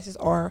fake asses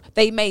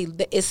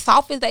as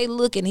soft as they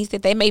look, and he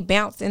said they may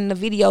bounce in the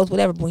videos,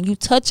 whatever. But when you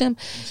touch them,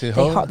 they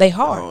hard.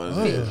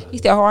 Oh, yeah. He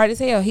said hard as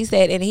hell. He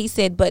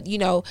said, but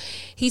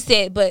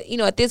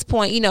at this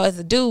point, as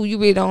a dude, you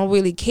really don't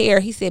really care.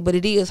 He said, but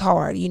it is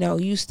hard.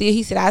 He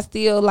said I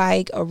still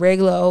like a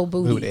regular old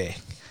booty.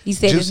 He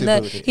said it's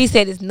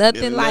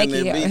nothing like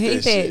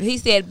it. He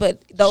said,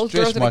 but those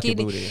girls that are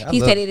getting it, he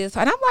said it is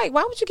hard. And I'm like,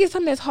 why would you get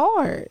something that's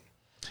hard?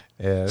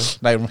 Yeah,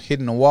 it's like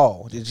hitting the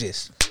wall. It's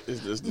just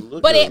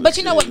but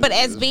you know what? But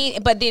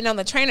then on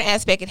the trainer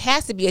aspect, it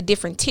has to be a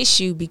different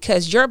tissue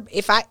because your body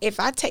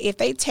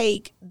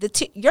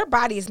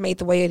is made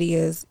the way it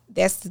is.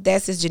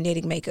 That's his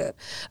genetic makeup.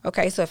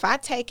 Okay, so if I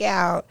take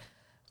out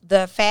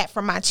the fat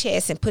from my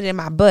chest and put it in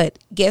my butt,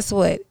 guess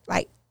what?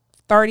 Like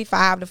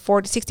 35 to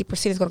 40,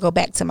 60% is going to go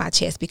back to my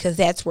chest because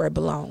that's where it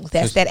belongs.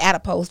 That's that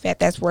adipose fat.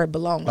 That's where it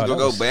belongs. It'll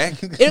go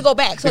back. It'll go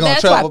back. So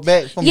that's why.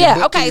 Back from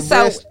your okay. So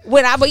breast.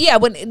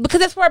 Because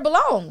that's where it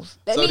belongs.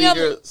 So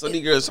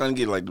these girls trying to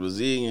get like the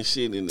Brazilian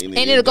shit, and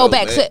it'll go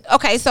back. So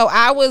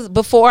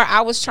before I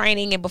was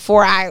training and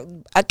before I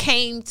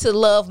came to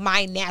love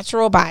my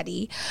natural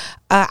body,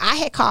 I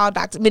had called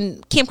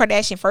when Kim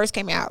Kardashian first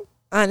came out.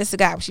 Honest to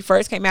God, when she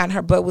first came out and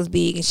her butt was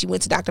big and she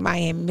went to Dr.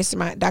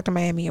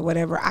 Miami or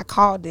whatever, I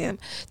called them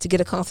to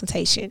get a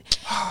consultation.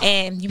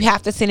 And you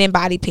have to send in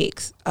body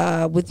pics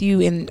with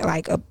you in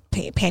like a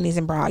panties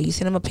and bra. You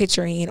send them a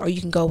picture in or you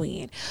can go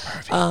in.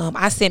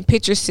 I sent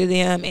pictures to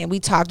them and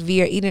we talked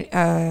via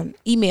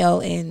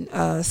email and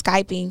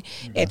Skyping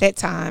at that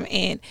time.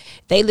 And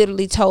they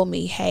literally told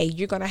me, hey,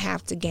 you're going to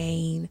have to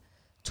gain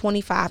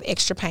 25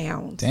 extra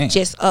pounds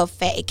just of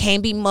fat. It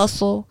can't be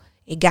muscle.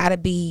 It got to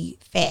be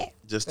fat.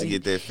 Just to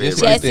get that fat right.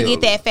 Just to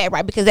get that fat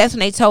right. Because that's when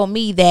they told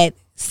me that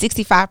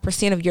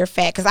 65% of your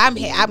fat, because I'm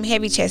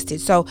heavy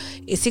chested, so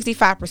it's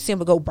 65%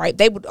 would go right.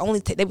 They would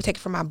take it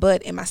from my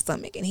butt and my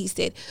stomach. And he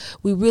said,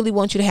 we really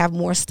want you to have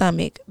more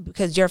stomach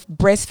because your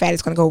breast fat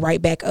is going to go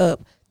right back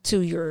up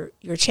to your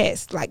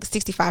chest, like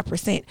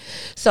 65%.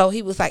 So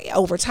he was like,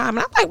 over time.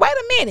 And I'm like, wait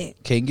a minute.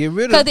 Can't get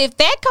rid of it. Because if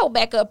that go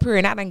back up here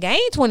and I done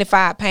gained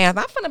 25 pounds,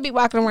 I'm finna be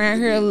walking around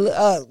here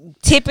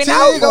tipping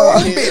over.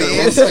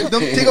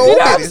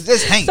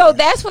 So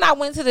that's when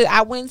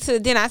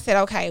then I said,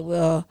 okay,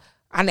 well,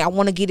 I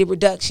want to get a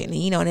reduction,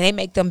 and they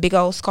make them big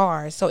old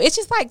scars. So it's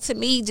just like, to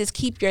me, just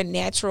keep your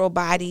natural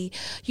body.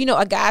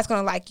 A guy's going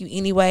to like you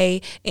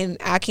anyway. And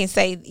I can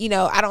say,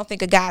 I don't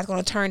think a guy's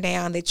going to turn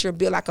down that you're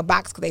built like a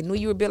box because they knew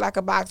you were built like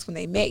a box when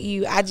they met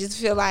you. I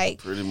just feel like,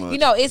 pretty much.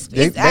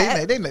 They're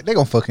going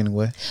to fuck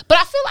anyway. But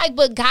I feel like,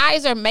 but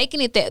guys are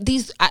making it that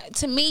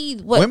to me,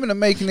 what women are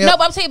making it. No,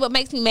 but I'm saying what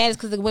makes me mad is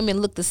because the women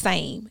look the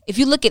same. If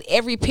you look at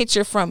every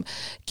picture from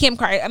Kim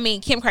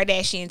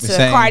Kardashian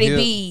to Cardi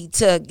B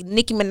to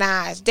Nicki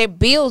Minaj, their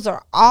bills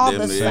are all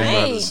the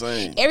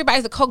same.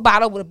 Everybody's a Coke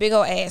bottle with a big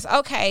old ass.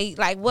 Okay,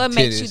 like what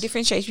makes you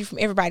differentiate you from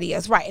everybody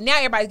else? Right. And now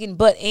everybody's getting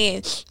butt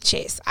and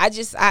chest. I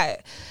just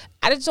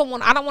don't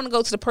want to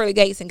go to the pearly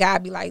gates and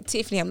God be like,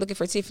 Tiffany, I'm looking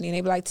for Tiffany, and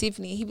they be like,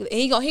 Tiffany,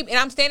 and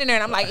I'm standing there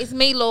and I'm like, it's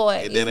me, Lord,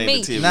 it's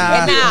me.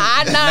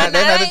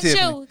 That ain't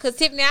you, because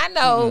Tiffany, I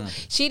know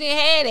she didn't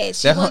have that.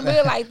 She wasn't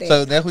real like that.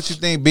 So that's what you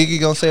think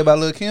Biggie gonna say about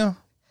Lil' Kim?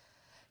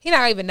 He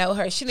don't even know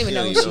her. She didn't even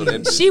know who she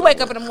is. She wake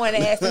up in the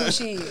morning and ask who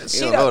she is. She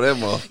don't know that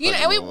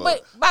motherfucker.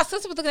 But my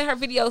sister was looking at her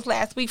videos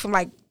last week from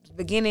like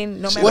beginning.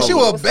 No matter what she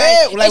was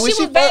bad. Like when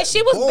she was bad.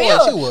 She was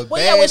built. She was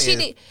bad. What she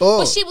did.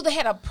 But she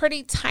had a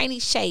pretty tiny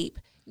shape.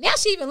 Now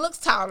she even looks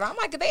taller. I'm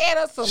like, if they add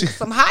up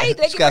some height,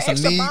 they got some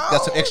knee,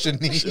 got some extra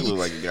knee. She look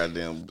like a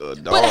goddamn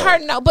dog.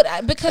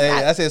 But because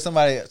I said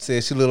somebody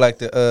said she looked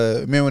like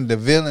remember the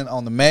villain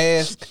on The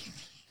Mask.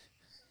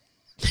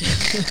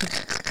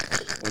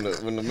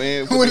 When the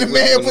man put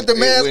the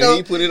mask on, when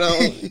he put it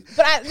on.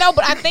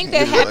 But I think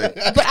that happened.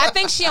 But I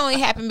think she only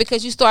happened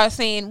because you start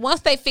saying once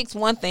they fix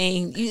one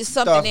thing, it's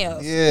something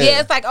else. Yeah,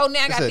 it's like, oh,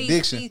 now I got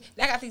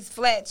these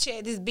flat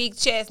chest, this big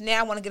chest. Now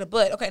I want to get a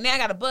butt. Okay, now I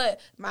got a butt.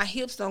 My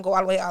hips don't go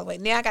all the way.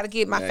 Now I got to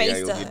get my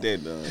face done. Get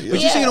that done.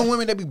 But you see the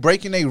women that be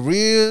breaking their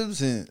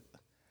ribs and.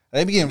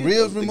 They be getting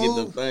ribs to get removed.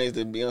 them things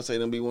that Beyonce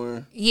don't be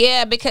wearing.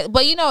 Yeah,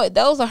 but you know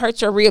those will hurt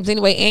your ribs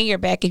anyway and your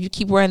back if you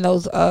keep wearing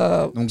those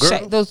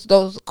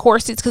those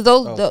corsets because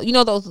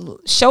those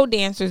show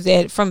dancers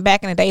that from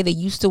back in the day they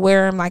used to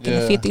wear them like in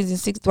the 50s and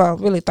 60s, well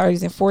really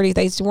 30s and 40s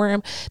they used to wear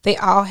them. They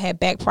all had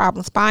back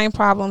problems, spine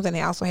problems, and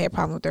they also had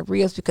problems with their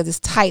ribs because it's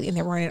tight and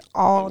they're wearing it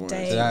all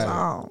day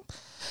long.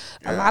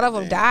 A lot of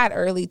them died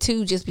early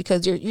too, just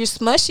because you're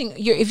smushing.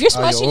 If you're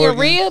smushing your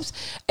ribs,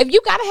 if you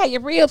gotta have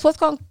your ribs, what's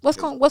gonna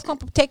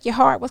protect your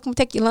heart? What's gonna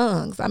protect your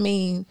lungs? I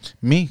mean,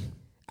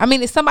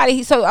 it's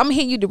somebody. So I'm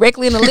hitting you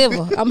directly in the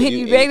liver. I'm hitting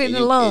you directly in the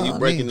lungs. You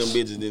breaking them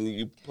bitches, then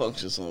you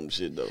puncture some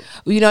shit though.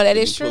 Well, you know that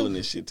is true.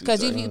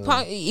 Because if you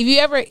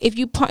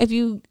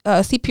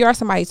CPR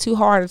somebody too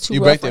hard or too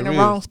rough in the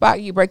wrong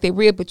spot, you break their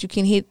rib. But you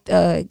can hit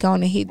go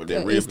on and hit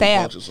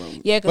stab.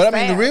 Yeah, but I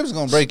mean the rib's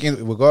gonna break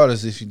in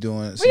regardless if you're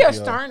doing. We are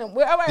sternum.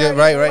 Right here.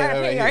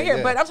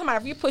 Yeah. But I'm talking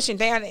about if you're pushing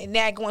down and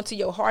that going to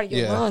your heart or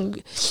your lung,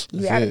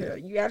 you out of here.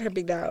 You out of here,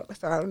 big dog.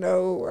 So I don't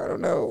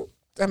know.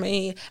 I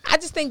mean, I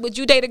just think, would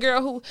you date a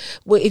girl who,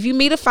 if you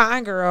meet a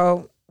fine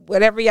girl,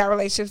 whatever your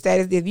relationship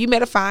status, if you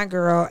met a fine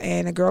girl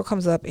and a girl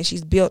comes up and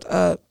she's built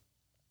up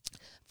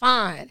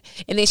fine,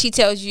 and then she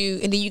tells you,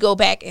 and then you go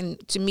back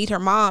and to meet her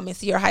mom and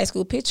see her high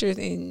school pictures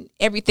and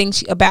everything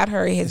about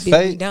her has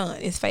been redone.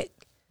 It's fake.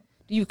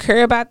 Do you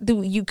care about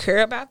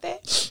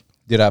that?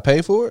 Did I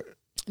pay for it?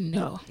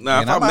 No.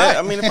 Nah, if I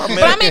met,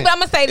 but I'm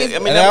gonna say this.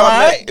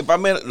 If I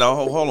met, no,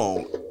 hold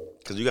on.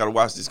 Because you got to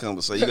watch this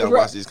conversation.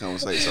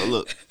 So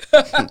look.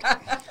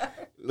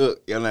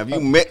 If you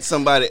met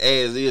somebody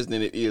as is,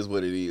 then it is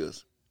what it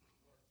is.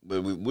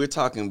 But we're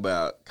talking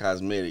about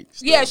cosmetic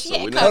stuff. Yeah, she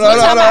had Hold on.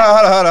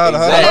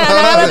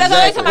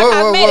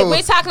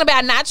 We're talking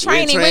about not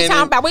training. We're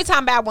talking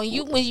about when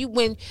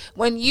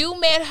you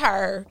met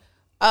her.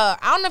 I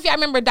don't know if y'all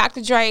remember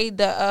Dr. Dre,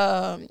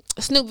 the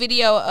Snoop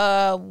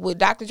video with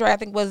Dr. Dre. I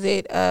think was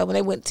it when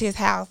they went to his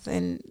house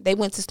and they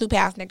went to Snoop's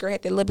house and that girl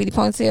had that little bitty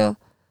ponytail.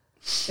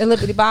 The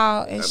little bitty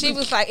ball, and she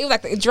was like, it was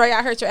like the Dre,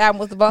 I heard your album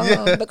was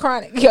the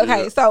Chronic.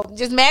 Okay, so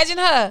just imagine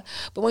her.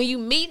 But when you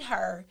meet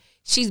her,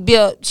 she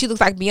looks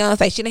like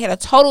Beyonce. She done had a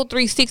total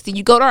 360.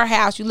 You go to her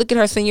house, you look at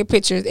her senior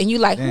pictures, and you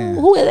like,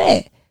 who is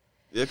that?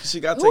 Yeah, because she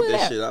got to take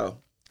that shit off.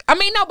 I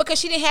mean, no, because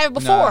she didn't have it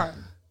before. Nah.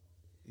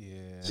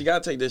 Yeah. She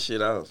got to take that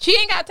shit off. She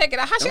ain't got to take it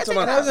off. How she got to take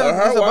it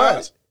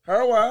off?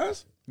 Her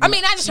wise. I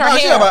mean, not just her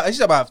hair. She's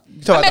about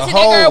the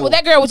whole.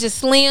 That girl was just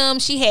slim.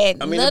 She had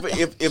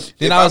nothing.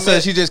 Then all of a sudden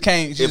she just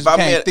came. If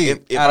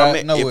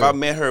I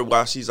met her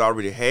while she's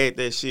already had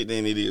that shit,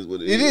 then it is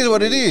what it is. It is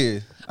what it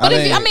is. So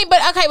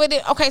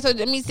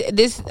let me say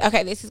this.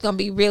 Okay, this is gonna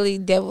be really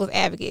devil's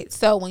advocate.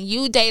 So when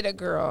you date a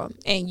girl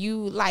and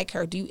you like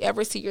her, do you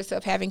ever see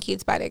yourself having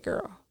kids by that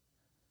girl?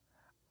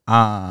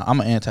 I'm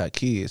an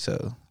anti-kid,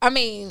 so. I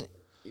mean,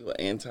 you an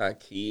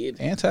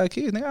anti-kid?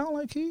 Anti-kid, nigga. I don't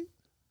like kids.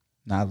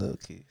 Nah, I love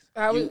kids.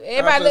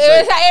 Everybody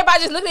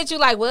just looking at you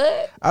like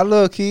what? I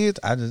love kids.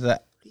 They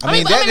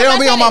don't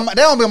be on my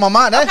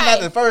mind. That's not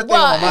the first thing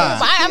on my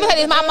mind. I'm gonna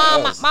tell you,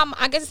 my mom.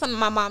 I guess it's something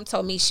my mom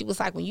told me. She was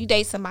like, when you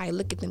date somebody,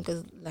 look at them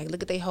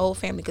look at their whole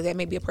family because that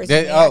may be a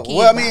person.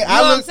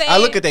 I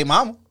look at their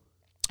mama.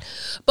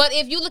 But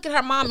if you look at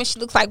her mom and she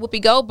looks like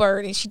Whoopi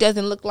Goldberg and she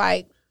doesn't look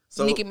like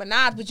Nicki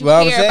Minaj, but you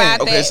care about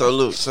that. Okay, so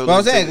look. So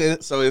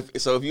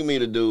if you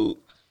meet a dude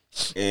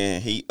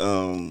and he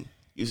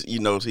you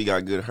notice he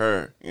got good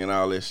hair and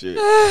all that shit.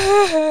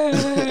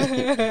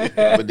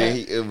 but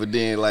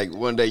then like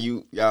one day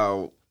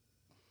y'all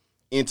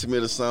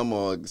intimate or something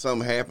or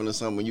something happened or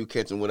something when you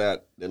catch him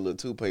without that little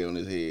toupee on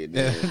his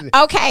head.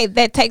 Okay,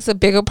 that takes a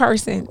bigger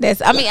person. I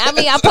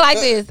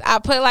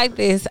put it like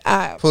this.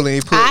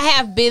 I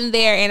have been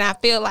there and I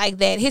feel like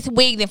that his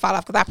wig didn't fall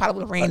off because I probably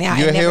would have ran out.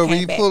 Your hair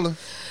weave pulling?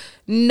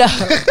 No.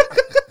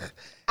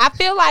 I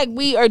feel like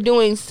we are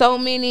doing so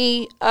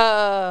many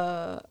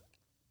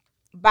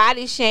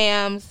body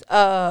shams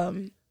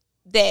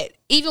that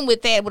even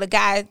with that, with a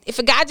guy, if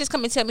a guy just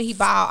come and tell me he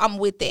bald, I'm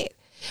with that.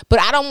 But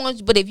I don't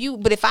want. But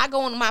if I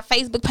go on my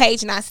Facebook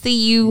page and I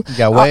see you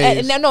got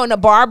waves. And the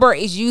barber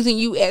is using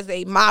you as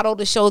a model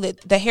to show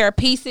that the hair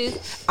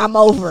pieces, I'm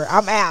over.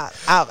 I'm out.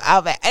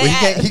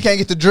 He can't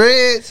get the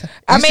dreads.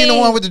 You seen the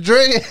one with the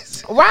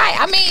dreads, right?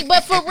 I mean,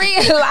 but for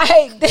real,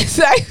 like this,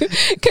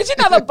 because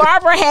the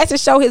barber has to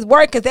show his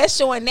work because that's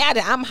showing now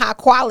that I'm high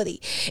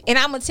quality, and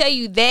I'm gonna tell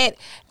you that.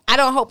 I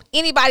don't hope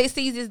anybody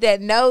sees this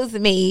that knows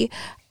me.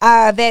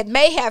 That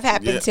may have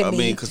happened to me. I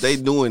mean, because they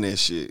doing that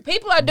shit.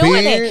 People are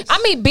doing it. I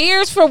mean,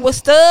 beards with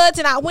studs,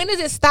 and when does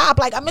it stop?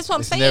 Like, that's what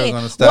I'm saying. It's never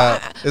going to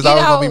stop. It's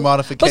always going to be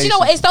modification.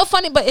 But it's so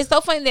funny. But it's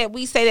so funny that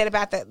we say that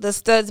about the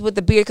studs with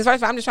the beard. Because first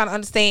of all, I'm just trying to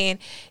understand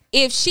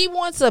if she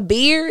wants a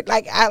beard.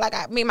 Me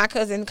and my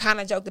cousin kind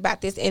of joked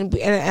about this, and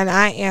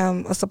I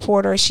am a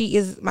supporter.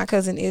 My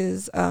cousin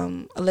is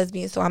a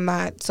lesbian, so I'm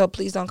not. So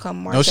please don't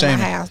come march to my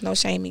house. No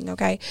shaming,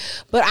 okay?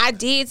 But I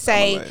did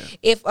say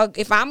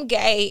if I'm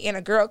gay and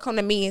a girl come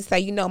to me and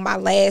say, my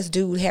last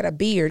dude had a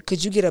beard,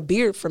 could you get a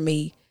beard for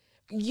me?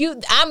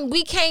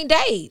 we can't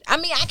date. I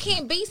mean, I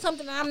can't be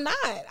something that I'm not.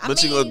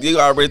 But you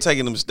already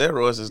taking them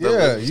steroids and stuff.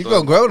 Yeah, you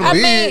gonna grow the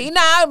beard.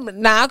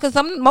 Nah, because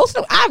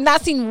I've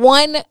not seen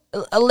one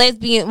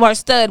lesbian or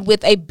stud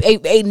with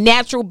a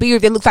natural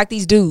beard that looks like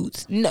these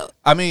dudes. No.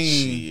 I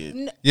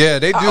mean, yeah,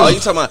 they do. Oh, you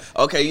talking about?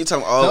 Okay, you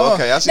talking? Oh,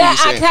 okay. I see what you're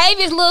saying.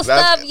 Octavius little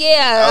stuff,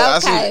 yeah.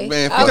 Okay.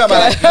 Man, You talking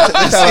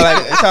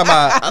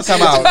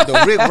about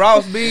the Rick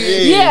Ross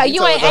beard? Yeah,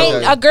 you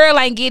ain't a girl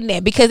ain't getting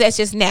that because that's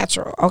just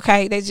natural.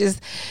 Okay, they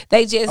just.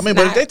 I mean,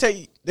 but if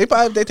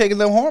they taking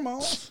them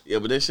hormones. Yeah,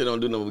 but that shit don't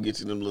do nothing but get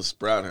you them little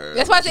sprout hair.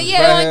 That's why I said,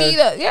 yeah, it don't get you.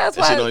 Yeah, that's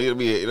why. It'll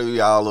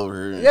be all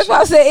over here. That's why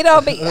I said it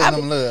don't be.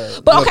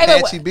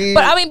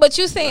 But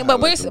you saying, but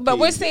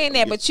we're saying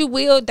that, but you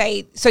will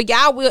date. So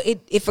y'all will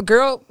if a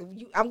girl.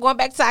 I'm going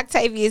back to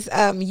Octavius.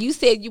 You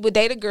said you would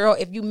date a girl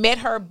if you met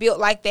her built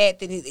like that,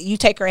 then you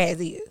take her as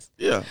is.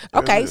 Yeah.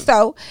 Okay,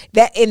 so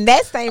that in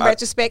that same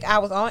retrospect, I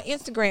was on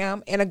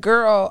Instagram and a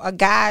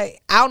guy.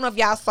 I don't know if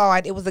y'all saw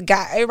it. It was a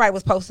guy. Everybody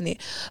was posting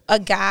it. A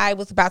guy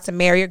was about to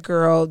marry a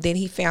girl. Then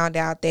he found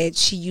out that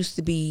she used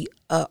to be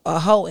a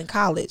hoe in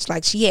college.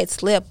 Like she had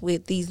slept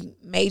with these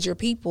major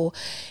people,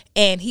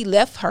 and he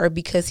left her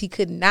because he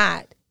could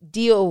not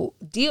deal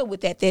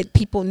with that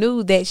people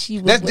knew that she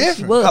was. That's different.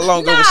 She was. How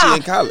long ago was she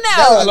in college? No.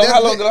 How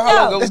long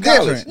ago was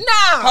college? No.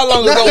 How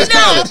long ago was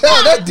college?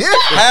 No, that's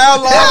different. How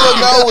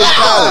long ago was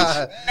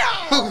college? No.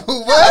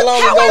 How long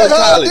ago was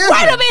college? Wait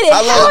a minute.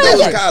 How long ago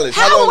was college?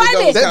 How long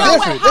ago was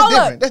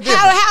college? That's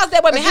different. How's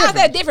that? Wait a minute. How's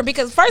that different?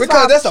 Because first of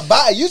all, that's a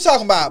body. You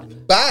talking about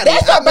body?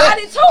 That's a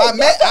body too.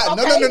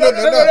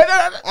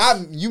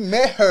 No. You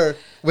met her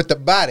with the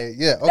body.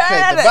 Yeah.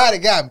 Okay. The body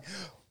got me.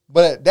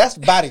 But that's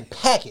body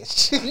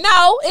package.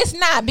 No, it's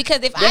not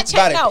because if that's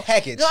I check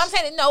package. No, I'm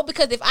saying no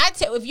because if I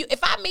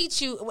meet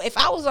you, if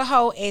I was a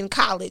hoe in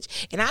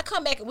college and I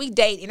come back and we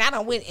date and I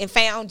done went and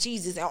found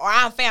Jesus or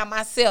I found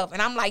myself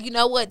and I'm like, you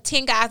know what,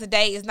 10 guys a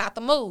day is not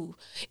the move.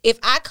 If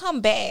I come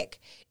back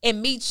and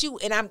meet you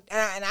and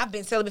I've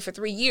been celibate for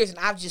 3 years and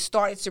I've just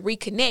started to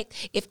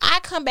reconnect. If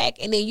I come back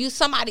and then you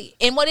somebody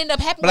and what ended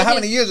up happening? But how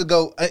many years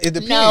ago? It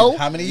depends. No.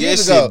 How many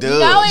years ago? It does.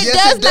 No, it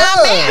does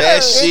not matter.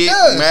 That shit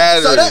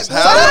matters. So that's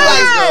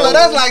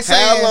like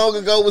saying how long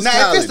ago was now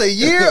college? if it's a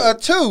year or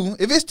two,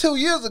 if it's 2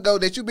 years ago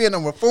that you being a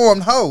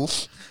reformed hoe.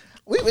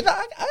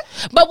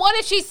 But what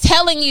if she's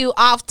telling you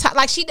off top,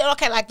 like she did?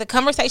 Okay, like the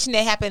conversation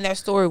that happened in their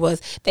story was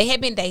they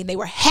had been dating, they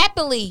were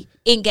happily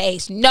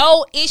engaged,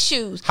 no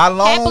issues. How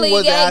long happily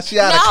was engaged. She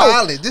out of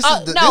college? This is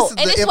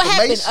what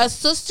happened.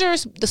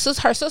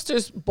 Her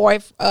sister's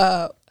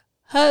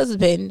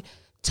husband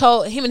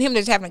told him and him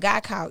just having a guy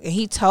call, and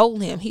he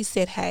told him, he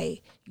said,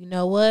 "Hey, you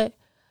know what?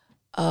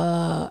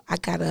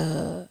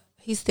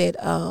 He said,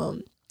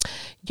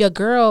 your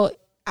girl."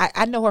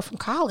 I know her from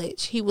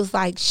college. He was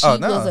like, she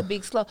was a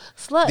big slut.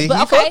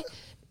 But okay,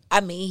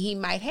 I mean, he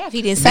might have.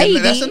 He didn't say he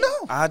did.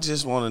 I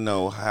just want to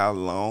know how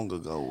long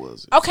ago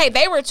was it? Okay,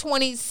 they were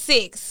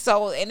 26,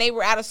 and they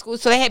were out of school.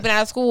 So they had been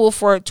out of school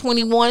for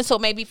 21, so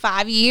maybe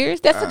 5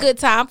 years. That's a good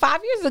time.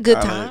 5 years is a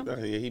good time. Yeah,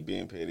 he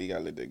being petty. He got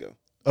to let that go.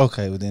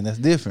 Okay, well then that's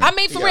different. I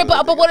mean, for real,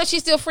 but what if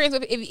she's still friends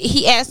with? If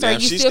he asked her,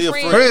 you still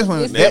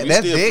friends? That's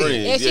dead.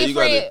 Is she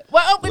friends?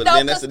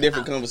 Then that's a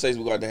different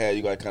conversation we got to have.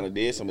 You got to kind of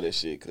dead some of that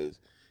shit because.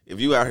 If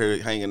you out here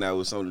hanging out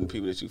with some of the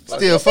people that you fuck,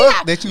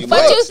 but you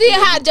see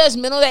how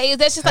judgmental that is.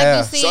 That's just like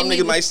you see.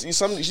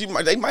 Some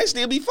niggas they might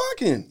still be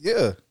fucking.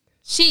 Yeah,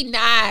 she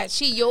not.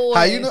 She yours.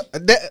 How you know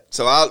that?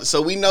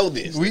 So we know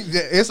this.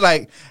 It's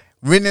like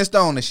written in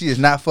stone that she is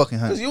not fucking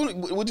her.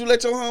 Would you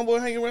let your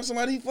homeboy hang around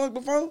somebody he fucked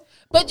before?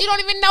 But you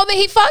don't even know that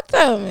he fucked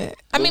them.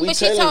 But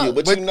she told you.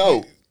 But you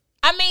know.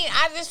 I mean,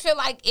 I just feel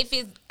like if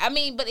it's done,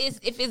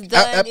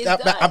 it's done.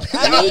 That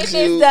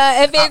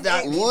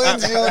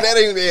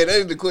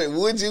ain't the question.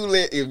 Would you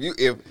let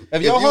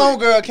if your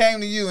homegirl came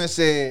to you and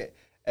said,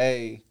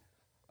 "Hey,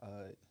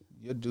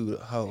 your dude,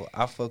 hoe,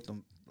 I fucked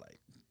him like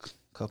a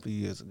couple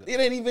years ago." It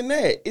ain't even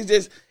that. It's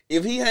just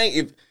if you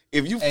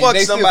fuck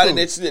somebody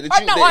that you wait a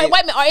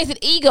minute. Or is it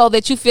ego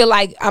that you feel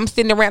like I'm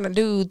sitting around a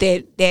dude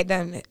that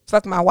done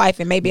fuck my wife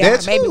and maybe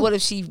what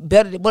if she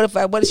better?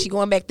 What if she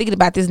going back thinking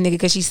about this nigga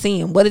because she see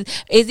him?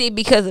 Is it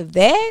because of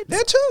that?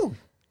 That too.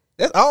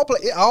 That's all.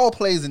 It all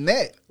plays in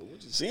that.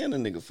 What you seeing the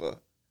nigga for?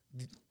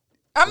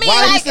 I mean,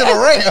 why is he still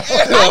around?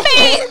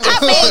 I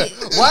mean,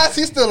 why is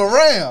he still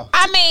around?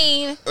 I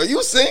mean, are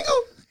you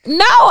single? No,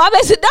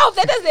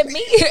 that doesn't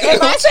mean.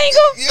 Am I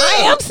single? Yeah.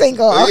 I am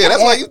single. Okay. Yeah,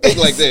 that's why you think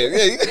like that.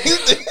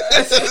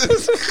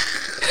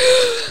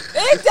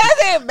 It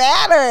doesn't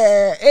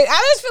matter.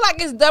 I just feel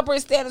like it's double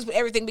standards with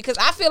everything because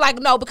I feel like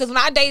because when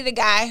I dated a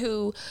guy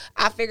who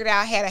I figured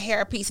out had a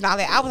hairpiece and all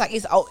that, I was like,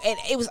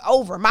 it was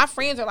over. My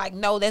friends are like,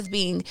 no, that's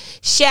being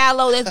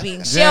shallow, that's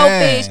being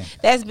shellfish,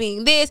 that's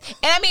being this.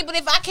 And I mean, but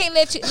if I can't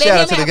let shout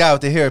out to the guy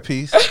with the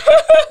hairpiece.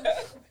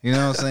 You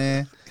know what I'm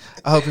saying?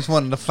 I hope it's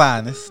one of the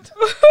finest.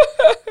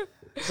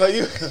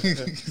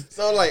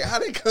 So like, how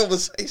did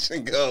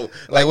conversation go?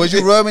 Like, was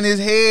you rubbing his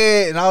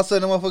head, and all of a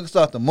sudden the motherfucker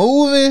started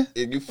moving?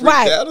 And you freaked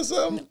out or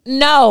something?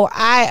 No,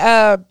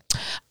 I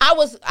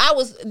was.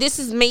 This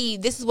is me.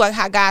 This is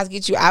how guys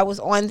get you. I was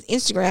on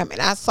Instagram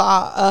and I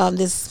saw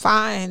this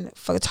fine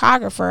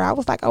photographer. I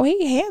was like, oh,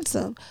 he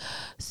handsome.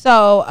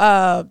 So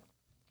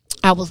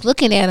I was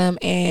looking at him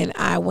and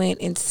I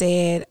went and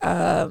said,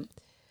 I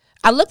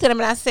looked at him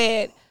and I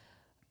said,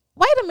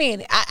 wait a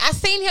minute. I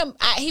seen him.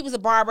 He was a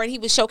barber and he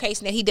was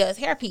showcasing that he does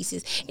hair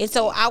pieces. And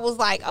so I was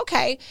like,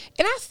 okay.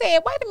 And I said,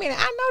 wait a minute.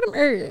 I know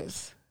them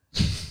ears.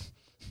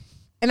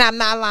 And I'm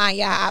not lying,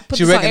 y'all. I put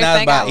you this on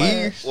everything by I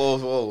ears?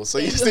 Whoa. So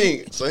you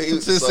think? So he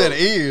just said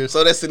ears.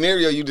 So that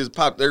scenario you just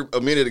popped there a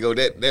minute ago,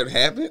 that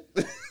happened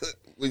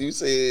when you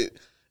said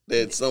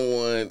that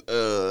someone.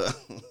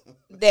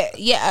 That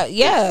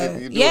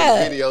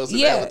videos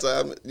and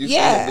advertisement.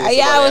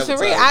 I was for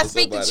real. I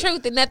speak the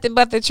truth and nothing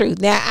but the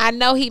truth. Now I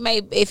know he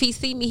may, if he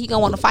see me, he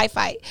gonna want to fight.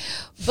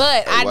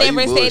 But I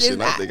never said his.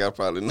 I think I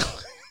probably know.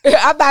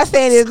 I'm not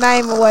saying his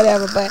name or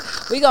whatever, but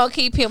we gonna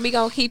keep him. I ain't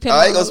gonna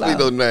speak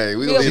no name.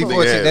 We gonna leave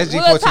it.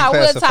 We'll talk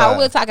another time.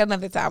 We'll talk about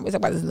this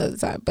another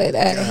time. But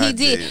he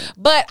did.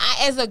 But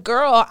as a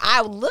girl,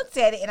 I looked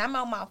at it and I'm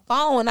on my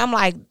phone. I'm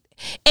like,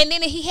 and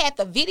then he had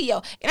the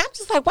video, and I'm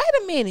just like, wait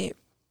a minute.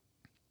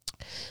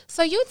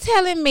 So you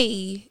telling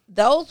me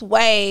those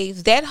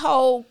waves, that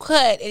whole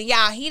cut, and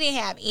y'all, he didn't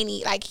have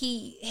any,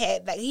 he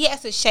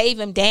has to shave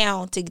him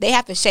down they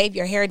have to shave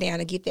your hair down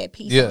to get that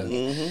piece on it.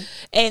 Mm-hmm.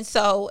 And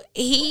so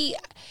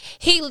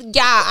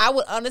I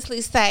would honestly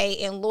say,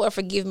 and Lord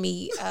forgive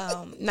me,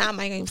 I'm not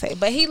going to say,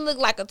 but he looked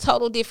like a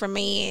total different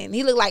man.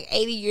 He looked like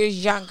 80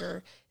 years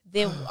younger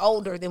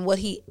older than what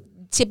he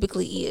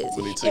typically is.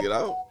 When he took it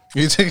out?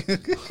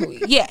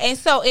 Yeah, and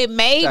so it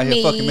made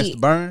me fucking Mr.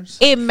 Burns.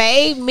 It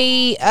made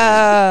me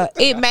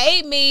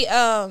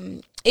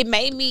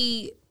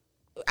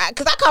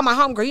because I call my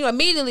homegirl. You know,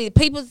 immediately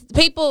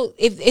people.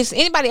 If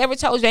anybody ever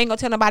told you, ain't gonna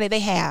tell nobody, they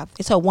have.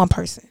 They told one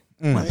person.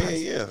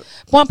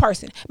 One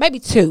person, maybe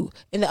two,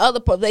 and the other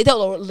they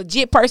told a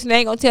legit person they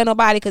ain't gonna tell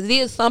nobody because it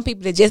is some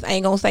people that just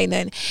ain't gonna say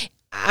nothing.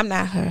 I'm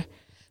not her,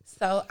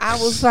 so I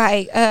was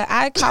like,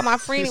 I called my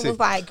friend and was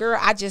like, "Girl,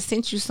 I just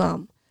sent you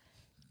some."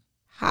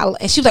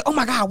 And she was like, oh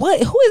my God,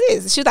 what? Who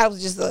is this? She thought it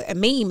was just a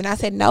meme. And I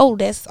said, no,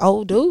 that's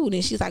old dude.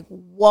 And she's like,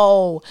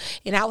 whoa.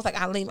 And I was like,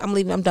 I'm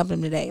leaving. I'm dumping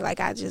him today.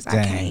 Like, I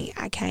can't.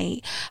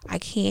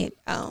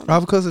 Probably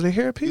because of the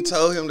hairpiece? You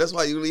told him that's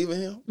why you leaving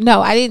him?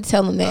 No, I didn't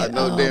tell him that.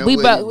 We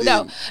broke. We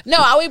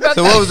broke.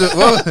 So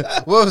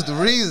what was the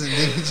reason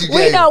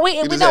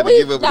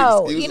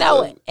you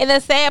know, and the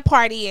sad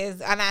part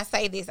is, and I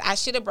say this, I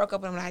should have broke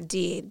up with him when I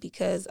did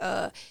because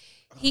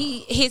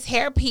his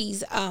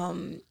hairpiece,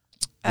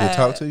 did he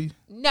talk to you?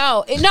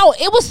 No,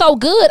 it was so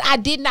good. I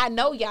did not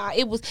know, y'all.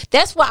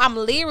 That's why I'm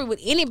leery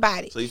with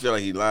anybody. So you feel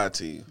like he lied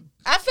to you?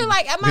 I feel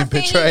like, I'm not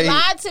saying he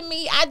lied to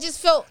me. I just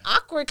felt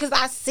awkward because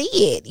I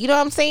see it. You know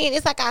what I'm saying?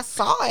 It's like I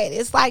saw it.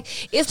 It's like.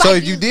 So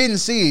if you didn't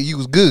see it, you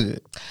was good.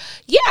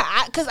 Yeah,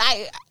 because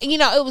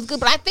it was good.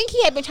 But I think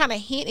he had been trying to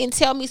hint and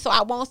tell me, so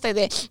I won't say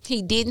that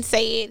he didn't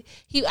say it.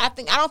 I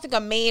don't think a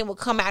man would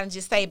come out and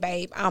just say,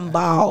 "Babe, I'm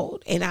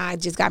bald and I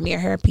just got me a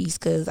hairpiece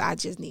because I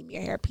just need me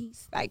a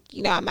hairpiece." Like,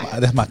 I'm not.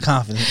 That's my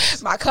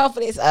confidence. My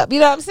confidence up. You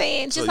know what I'm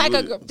saying? You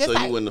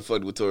wouldn't have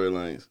fucked with Tory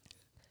Lanez?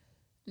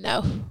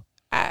 No.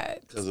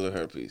 Because of the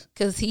hairpiece.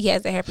 Because he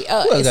has a hairpiece.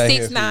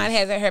 6ix9ine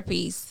has a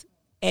hairpiece,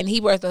 and he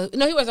wears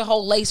a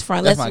whole lace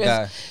front. That's my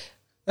guy.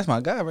 That's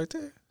my guy right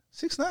there.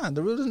 6ix9ine,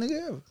 the realest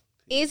nigga ever.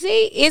 Is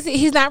he?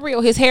 He's not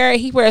real. His hair,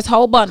 he wears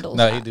whole bundles.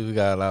 No, he do. He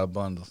got a lot of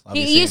bundles.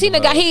 You seen the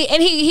guy?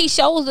 He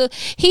shows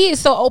he is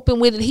so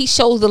open with it. He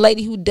shows the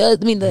lady who does.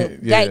 I mean,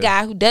 that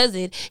guy who does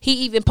it. He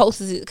even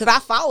posts it because I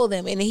follow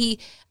them, and I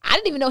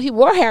didn't even know he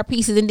wore hair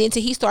pieces, and then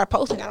until he started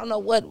posting, I don't know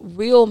what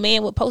real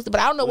man would post it,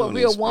 but I don't know what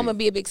real woman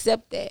be able to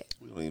accept that.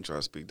 We don't even try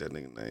to speak that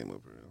nigga name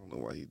up here. I don't know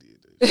why he did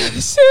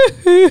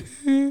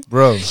that.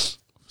 Bro,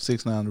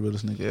 6ix9ine, the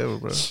realest nigga ever,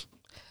 bro.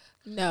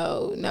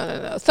 No.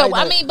 So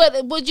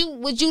but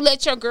would you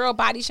let your girl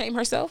body shame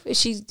herself if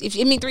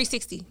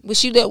 360? Would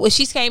she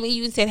came to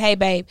you and said, "Hey,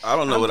 babe"? I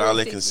don't know what all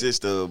that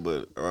consists of,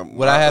 but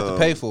would I have to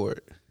pay for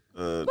it?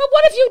 But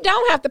what if you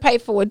don't have to pay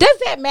for it? Does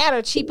that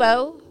matter,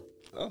 cheapo?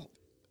 Oh.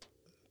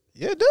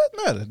 Yeah, it does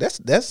matter. That's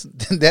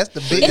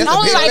the big. It's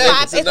only like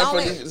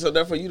 5. So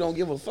therefore, you don't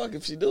give a fuck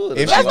if she do it.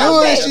 If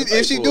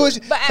she do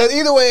it, because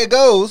either way it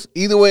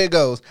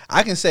goes.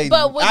 I can say,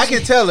 I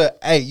can tell her,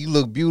 "Hey, you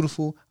look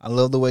beautiful. I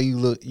love the way you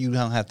look. You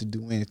don't have to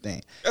do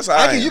anything." That's all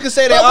right. You can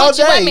say that all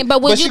day.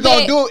 But she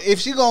gonna do it. If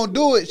she gonna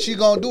do it, she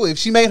gonna do it. If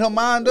she made her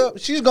mind up,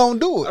 she's gonna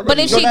do it. But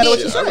if she did, I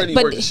already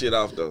worked the shit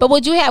off though. But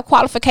would you have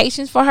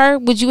qualifications for her?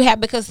 Would you have,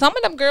 because some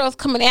of them girls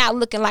coming out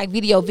looking like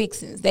video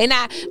vixens. They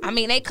not. I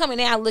mean, they coming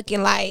out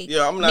looking like.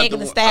 Yeah, I'm not Megan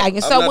Thee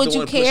Stallion. So would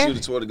you care? I'm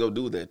not the one to go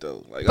do that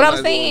though. Like, but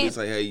I'm saying,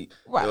 say, hey,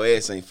 your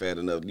ass ain't fat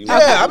enough.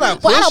 I'm not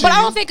pushing. But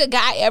I don't think a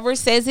guy ever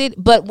says it.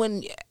 But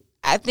when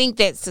I think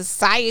that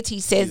society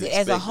says it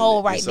as a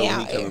whole right so now.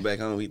 When he coming back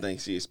home, he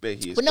thinks he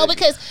expect. But no,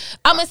 because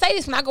I'm gonna say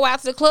this: when I go out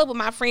to the club with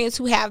my friends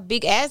who have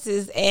big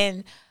asses,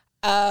 and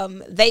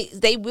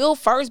they will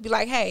first be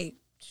like, "Hey."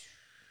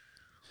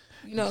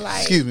 You know, like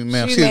excuse me,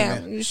 ma'am. Be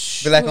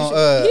like on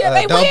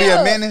they don't will. Be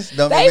a menace.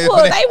 Don't they be a will.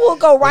 menace. They will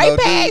go right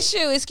past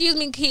you. Excuse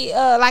me,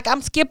 like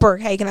I'm Skipper.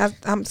 Hey,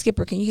 I'm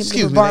Skipper. Can you hit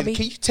me with Barbie?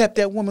 Can you tap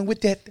that woman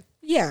with that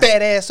Yeah.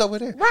 fat ass over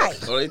there? Right.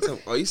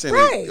 You saying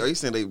Right. you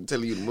saying they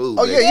telling you to move?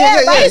 Oh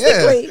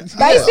baby.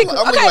 Basically.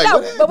 I'm Okay, like, no,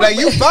 what? but Like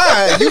you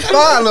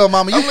fine, little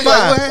mama, you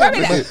fine.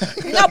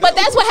 no, but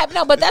that's what happened.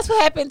 No, but that's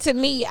what happened to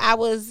me. I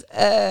was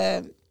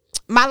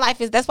my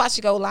life is that's why I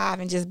should go live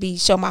and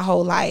just show my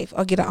whole life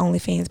or get an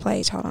OnlyFans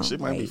page. Hold on.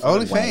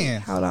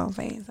 OnlyFans. Hold on,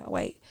 fans. Oh,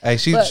 wait. Hey,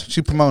 she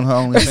promoting her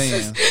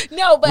OnlyFans.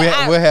 No, but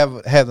we'll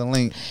have the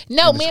link.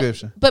 No, in the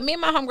description. But me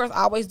and my homegirls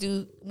always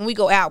do when we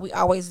go out. We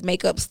always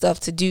make up stuff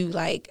to do.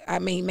 Like I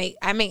ain't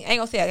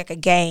gonna say like a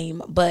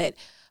game, but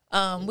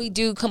we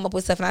do come up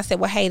with stuff. And I said,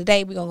 well, hey,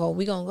 today we gonna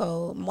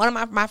go. One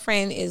of my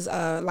friend is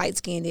light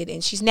skinned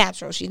and she's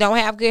natural. She don't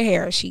have good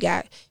hair. She's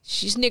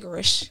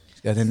niggerish.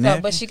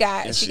 But she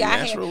got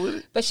hair. With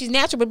it? But she's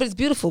natural, but it's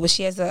beautiful. But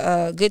she has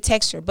a good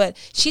texture. But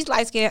she's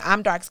light skinned.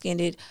 I'm dark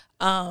skinned.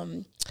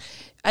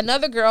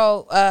 Another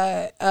girl.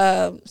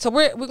 So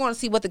we're going to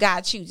see what the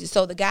guy chooses.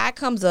 So the guy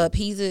comes up.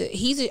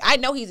 I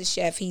know he's a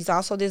chef. He's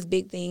also this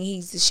big thing.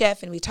 He's a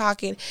chef, and we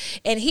talking.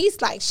 And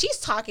he's like, she's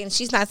talking.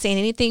 She's not saying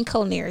anything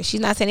culinary. She's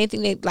not saying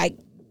anything that like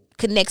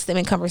connects them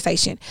in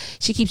conversation.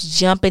 She keeps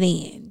jumping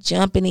in,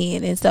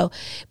 and so,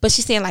 but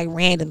she's saying like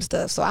random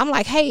stuff. So I'm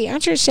like, hey,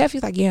 aren't you a chef?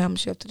 He's like, yeah, I'm a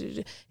chef.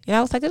 And I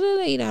was like,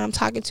 I'm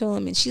talking to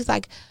him, and she's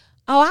like,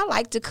 oh, I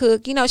like to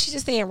cook. She's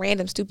just saying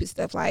random stupid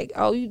stuff like,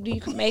 oh, you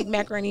can make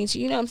macaroni and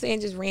cheese. You know what I'm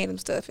saying? Just random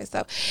stuff and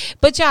stuff.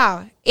 But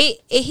y'all,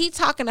 he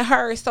talking to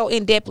her so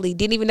in-depthly,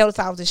 didn't even notice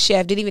I was a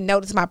chef, didn't even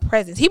notice my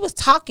presence. He was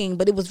talking,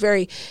 but it was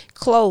very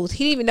closed.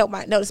 He didn't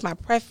even notice my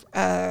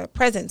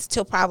presence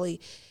till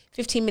probably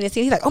 15 minutes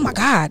in. He's like, oh my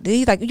God.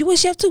 He's like, you a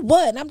chef too?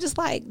 What? And I'm just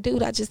like,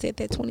 dude, I just said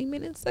that 20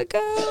 minutes ago.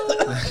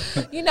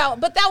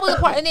 But that was a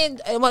part. And then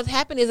what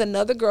happened is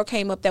another girl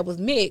came up that was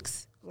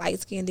mixed,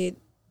 light-skinned, thick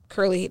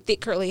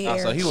curly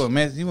hair. So he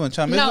wasn't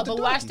trying to mess with the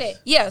but watch that.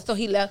 Yeah, so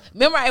he left.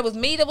 Remember, it was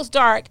me that was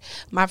dark,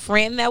 my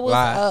friend that was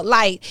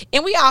light.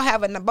 And we all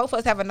both of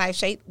us have a nice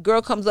shape.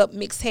 Girl comes up,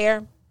 mixed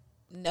hair,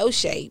 no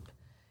shape.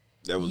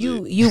 That was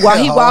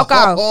he walk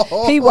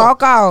off. He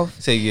walk off.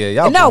 Say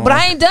y'all. No, but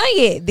I ain't done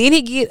yet.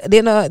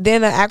 Then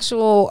an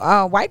actual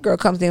white girl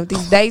comes in with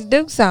these Days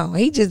Duke song.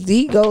 He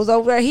goes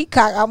over there. He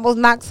almost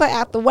knocks her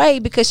out the way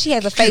because she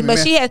has a fake,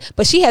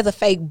 she has a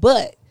fake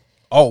butt.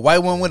 Oh, white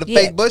one with a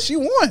fake butt, she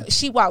won.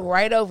 She walked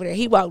right over there.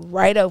 He walked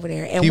right over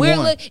there, and we're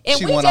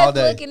just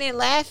looking and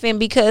laughing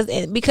because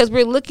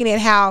we're looking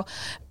at how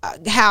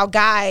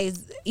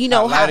guys,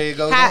 how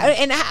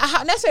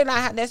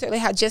necessarily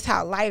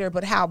how lighter,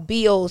 but how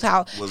bills,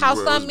 how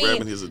some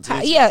men,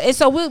 and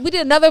so we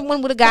did another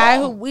one with a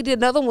guy we did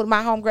another one with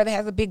my homegirl that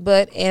has a big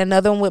butt, and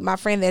another one with my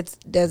friend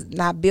that's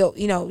not built.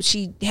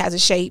 She has a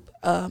shape.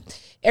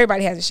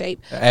 Everybody has a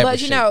shape,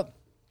 but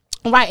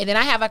right, and then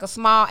I have like a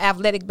small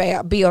athletic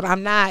build.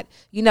 I'm not,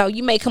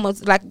 you may come up,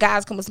 like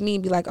guys come up to me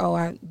and be like, oh,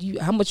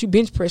 how much you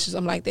bench press or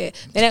something like that.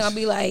 Then they're going to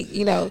be like,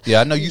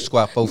 Yeah, I know you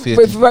squat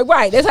 450.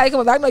 Right, that's how he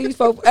comes up. I know you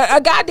squat.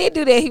 A guy did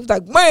do that. He was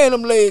like, man,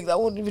 them legs, I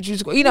wonder what you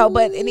squat.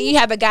 But, and then you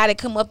have a guy that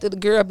come up to the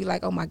girl be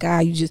like, oh my God,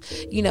 you just,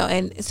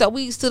 and so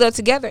we stood up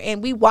together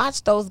and we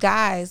watched those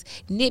guys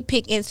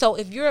nitpick. And so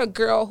if you're a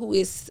girl who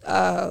is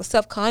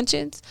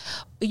self-conscious,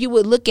 you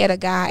would look at a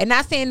guy, and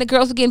not saying the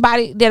girls who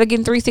that are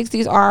getting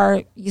 360s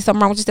are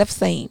something wrong with your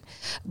self-esteem,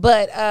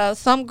 but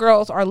some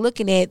girls are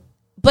looking at.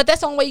 But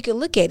that's the only way you can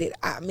look at it.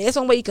 I mean, that's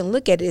the only way you can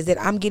look at it is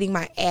that I'm getting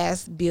my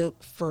ass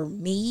built for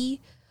me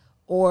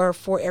or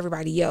for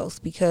everybody else,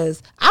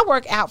 because I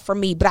work out for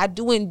me, but I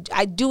do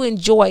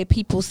enjoy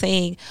people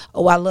saying,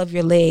 oh, I love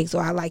your legs,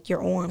 or I like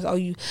your arms,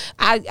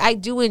 I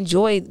do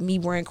enjoy me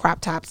wearing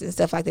crop tops and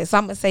stuff like that. So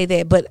I'm gonna say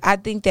that, but I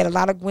think that a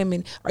lot of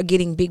women are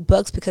getting big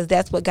bucks because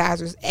that's what guys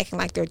are acting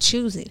like they're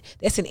choosing.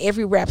 That's in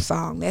every rap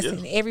song. That's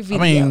in every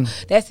video.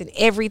 That's in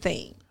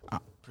everything.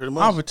 Pretty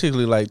much. I don't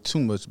particularly like too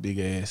much big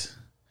ass.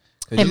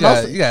 And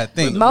you gotta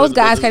think. Most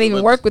guys can't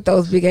even work with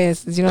those big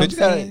asses. You know what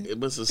I'm saying?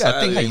 But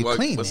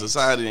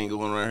society ain't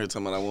going around here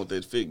talking about I want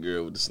that fit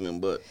girl with the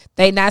slim butt.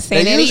 They not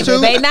saying that either.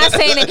 They not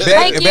saying it.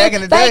 Thank you.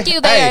 In the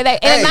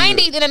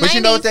 90s. But you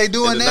know what they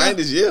doing now? In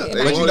the 90s,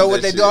 yeah. But you know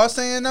what they do all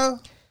saying though?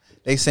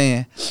 They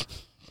saying,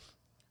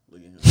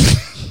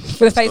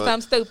 for to say something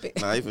stupid.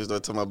 Nah, he finna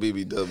start talking about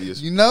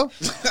BBWs.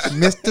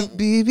 Mr.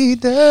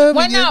 BBW.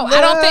 Well, no,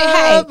 I don't think.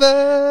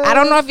 Hey, I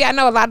don't know if y'all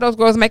know a lot of those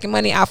girls making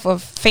money off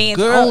of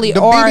fans only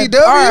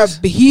are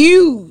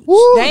huge.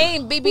 Woo. They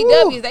ain't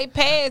BBWs. They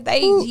pass. They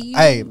huge.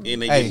 And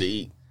they get to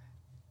eat.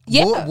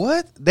 Yeah.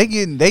 What? They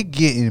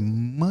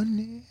getting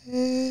money.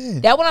 Yeah.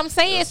 That's what I'm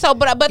saying. So,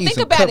 but Eat think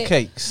some about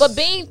cupcakes. it. But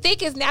being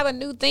thick is now the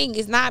new thing.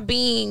 It's not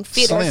being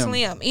fit or Slim.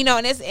 slim. You know,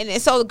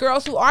 and so the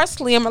girls who are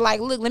slim are like,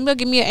 look, let me go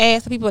get me an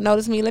ass so people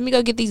notice me. Let me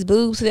go get these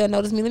boobs so they'll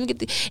notice me. Let me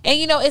get and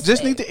you know, it's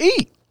Just need to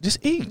eat.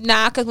 Just eat.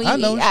 Nah, because when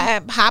you eat, high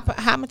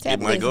metabolism.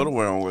 It might go the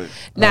wrong way.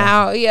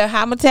 Now,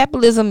 high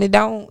metabolism. It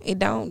don't.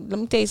 Let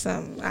me tell you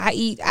something. I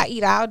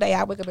eat all day.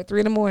 I wake up at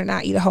 3 a.m.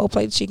 I eat a whole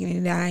plate of chicken,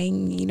 and I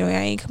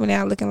ain't coming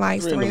out looking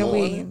like Serena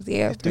Williams.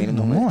 Yeah, 3 in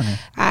the morning.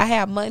 I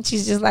have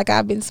munchies just like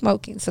I've been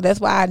smoking. So that's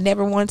why I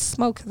never wanted to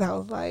smoke, because I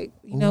was like,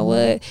 you know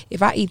what?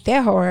 If I eat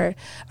that hard,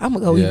 I'm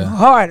gonna go even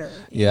harder.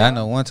 Yeah, I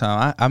know. One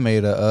time I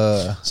made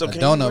a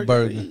donut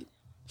burger.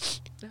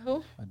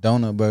 A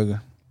donut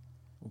burger.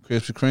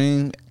 Krispy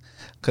Kreme,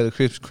 cut a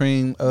Krispy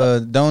Kreme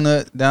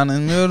donut down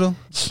in the middle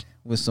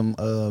with some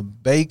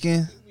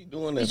bacon.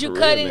 Did you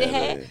cut it in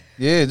half?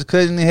 Yeah, just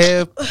cut it in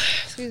half.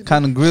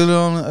 Kind of grill it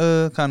on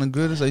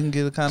so you can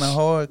get it kind of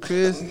hard,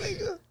 crisp.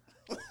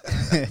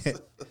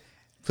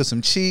 Put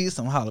some cheese,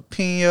 some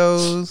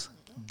jalapenos,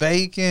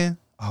 bacon.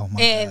 Oh my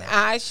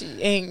god!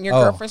 And your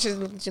girlfriend, she's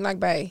looking at you like,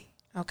 babe.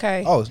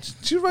 Okay. Oh,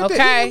 she's right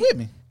there with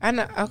me. I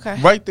know.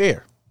 Okay. Right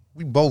there.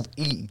 We both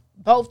eating.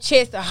 Both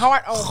chests, the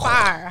heart on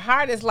fire.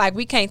 Heart is like,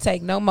 we can't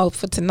take no more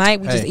for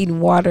tonight. We just eating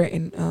water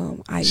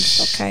and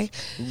ice. Okay.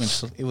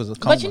 It was a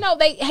coma. But you know,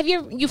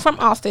 you from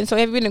Austin, so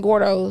have you been to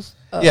Gordo's?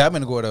 Yeah, I've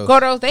been to Gordo's.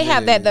 Gordo's, they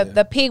have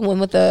the pig one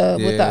with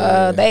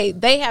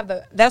they have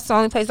that's the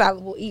only place I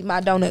will eat my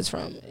donuts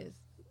from.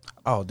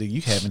 Oh, dude, you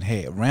haven't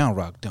had Round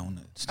Rock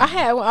donuts. I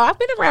have. I've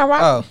been to Round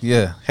Rock. Oh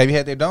yeah, have you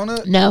had their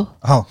donut? No.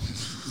 Oh.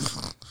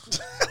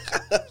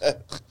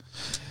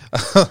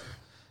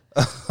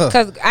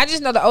 Because I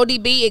just know the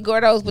ODB at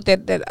Gordo's with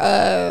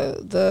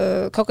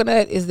the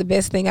coconut is the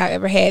best thing I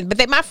ever had.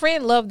 But my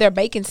friend loved their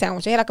bacon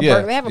sandwich. They had like a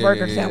burger. They have a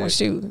burger sandwich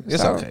too.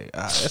 It's okay.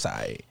 It's all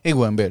right. It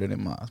wasn't better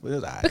than mine, but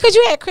it's all right. Because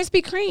you had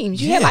Krispy Kremes.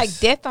 You had like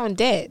death on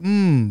death.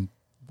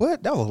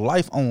 What? That was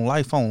life on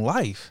life on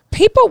life.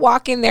 People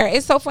walk in there.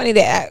 It's so funny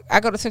that I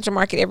go to Central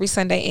Market every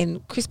Sunday,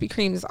 and Krispy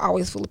Kreme is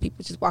always full of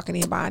people just walking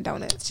in buying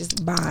donuts,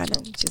 just buying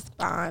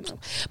them.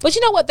 But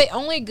you know what? They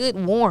only good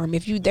warm.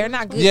 They're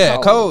not good. Yeah,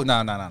 cold.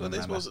 No. What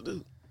they supposed to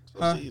do?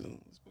 Supposed to eat them.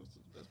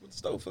 That's what the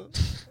stove for.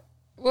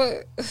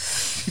 What?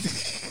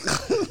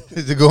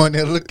 Did you go in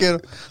there and look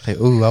at them? Like,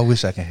 ooh, I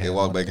wish I could have. They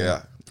walk back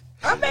out.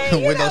 I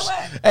mean, you know what?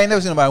 I ain't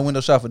never seen nobody window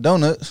shop for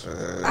donuts.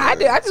 I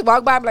do. I just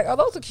walk by and be like, oh,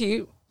 those are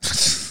cute.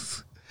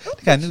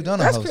 They got new donut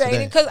That's hosts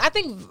creative, today. because I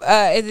think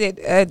is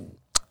it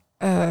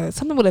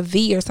something with a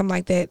V or something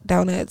like that,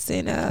 donuts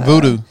and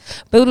Voodoo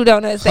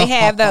donuts. They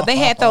had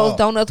those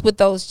donuts with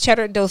those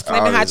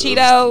flaming hot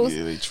Cheetos.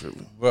 Yeah, they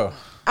tripping. Bro.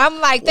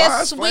 I'm like,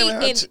 that's why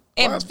sweet.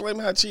 why is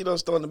flaming hot Cheetos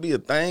starting to be a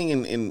thing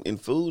in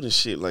food and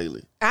shit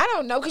lately? I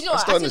don't know, because I'm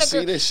starting to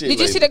see that shit. Did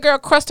you see the girl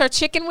crust her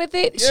chicken with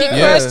it? Yeah. She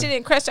crushed it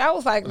and crushed it. I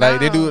was like, nah. Like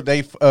they do, they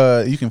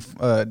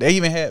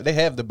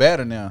have the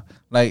batter now.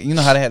 Like, you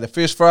know how they had the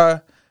fish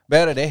fry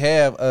batter? They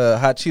have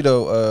hot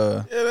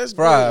Cheeto that's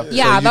fry. good.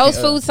 Yeah, so those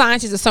food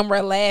scientists are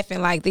somewhere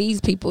laughing like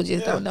these people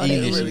just don't know they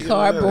eat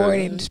cardboard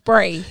and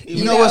spray.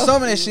 You know what?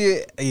 Some of that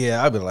shit,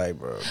 I'd be like,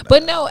 bro. Nah.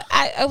 But no,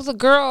 it was a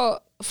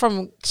girl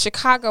from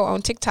Chicago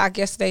on TikTok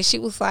yesterday. She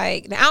was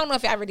like, now I don't know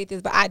if y'all ever did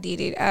this, but I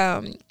did it.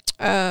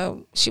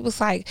 She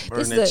was like,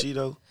 Burn that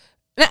Cheeto.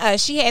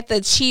 She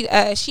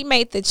had she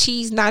made the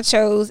cheese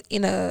nachos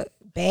in a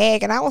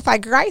bag, and I was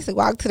like, girl, I used to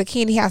walk to the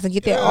candy house and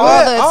get that all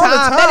the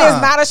time. That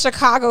is not a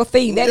Chicago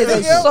thing. That is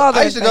a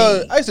Southern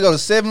thing. I used to go to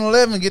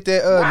 7-Eleven and get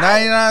that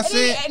 99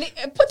 cent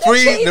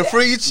the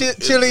free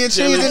chili and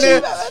cheese in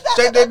there.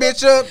 Shake that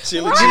bitch up.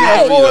 Chili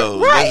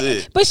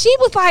Right. But she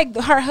was like,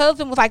 her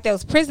husband was like, that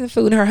was prison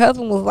food, and her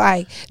husband was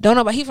like, don't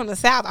know, but he from the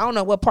South. I don't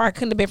know what part.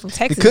 Couldn't have been from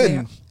Texas.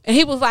 And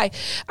he was like,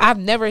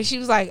 she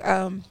was like,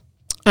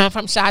 I'm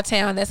from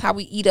Chi-Town. That's how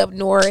we eat up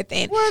north.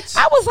 And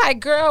I was like,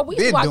 girl, we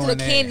used to walk to the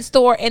candy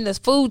store and the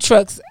food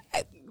trucks.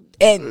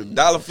 And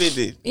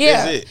 $1.50.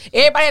 Yeah. That's it.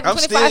 Everybody had a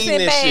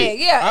 25-cent bag.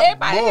 Yeah,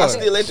 everybody. I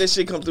still let that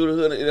shit come through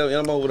the hood, and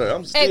I'm over there.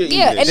 I'm still eating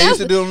that. And they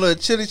used to do them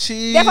little chili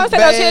cheese. That's what I'm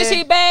saying. Those chili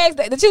cheese bags.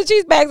 The chili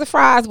cheese bags of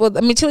fries with,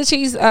 chili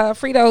cheese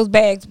Fritos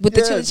bags with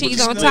the chili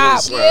cheese on top.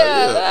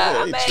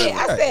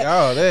 I said,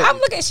 I'm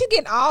looking. She's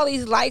getting all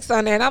these likes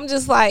on there, and I'm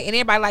just like, and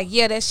everybody like,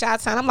 yeah, that's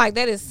Chi-Town. I'm like,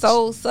 that is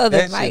so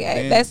Southern. Like,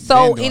 that's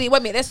so any. Wait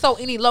a minute, that's so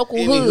any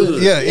local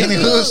hood. Yeah, any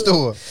hood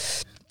store.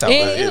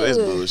 That's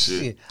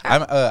bullshit.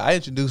 I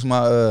introduced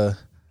my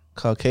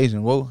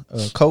Caucasian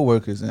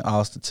co-workers in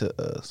Austin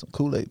to some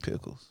Kool-Aid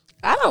pickles.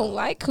 I don't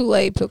like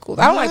Kool-Aid pickles.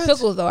 I don't like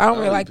pickles though. I don't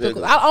really like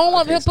pickles. I don't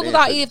want pickles.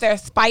 I'll eat if they're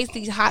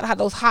spicy,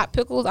 those hot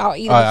pickles. I'll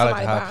eat them.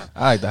 I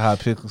like the hot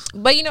pickles.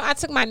 But I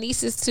took my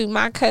nieces to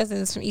my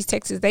cousins from East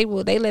Texas. They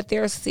let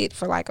theirs sit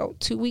for like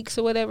 2 weeks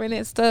or whatever and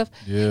that stuff.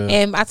 Yeah.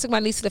 And I took my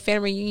niece to the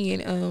family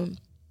reunion on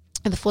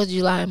the 4th of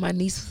July, and my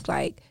niece was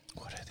like,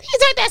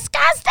 "These are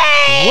disgusting,"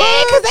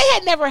 because they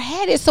had never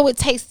had it, so it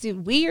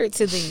tasted weird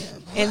to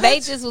them. And they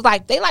just was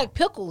like, they like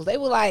pickles. They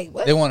were like,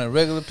 what? They want a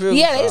regular pickle.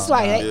 Yeah, they just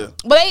my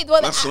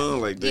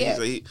son like that. Yeah.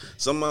 He say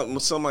some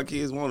of my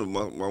kids wanted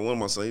one of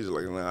my sons. He's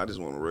like, nah, I just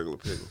want a regular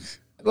pickle.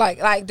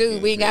 Like,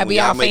 dude, we ain't gotta be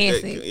all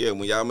fancy.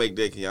 When y'all make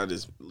that, can y'all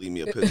just leave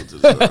me a pickle to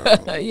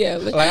the side? Yeah.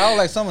 Like I don't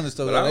like some of the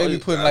stuff. They be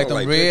putting like them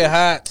like red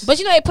hot. But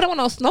they put them on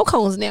those snow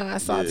cones now. I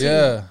saw too.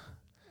 Yeah.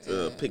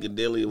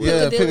 Piccadilly.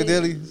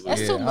 Piccadilly.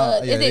 That's too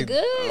much. Is it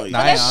good? Nah,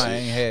 I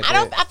ain't had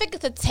that. I think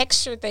it's a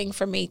texture thing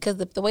for me because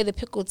the way the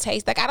pickle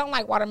tastes. Like I don't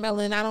like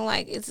watermelon. I don't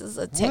like. It's just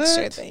a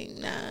texture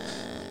thing. Nah.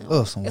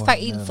 Oh, it's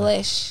like eating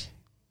flesh.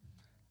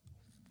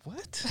 What?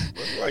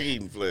 What's like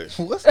eating flesh?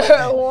 What's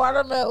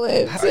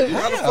watermelon? How the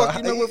fuck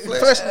you know what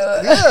flesh?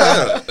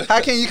 Yeah.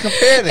 How can you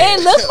compare that?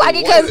 It looks like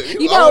it because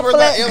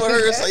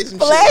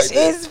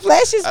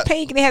flesh is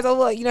pink and it has a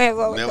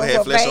little never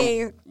had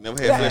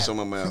flesh on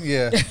my mouth.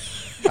 Yeah.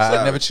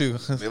 I never chew.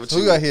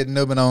 We got here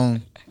nubbing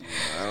on.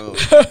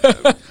 Is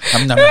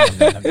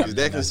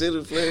that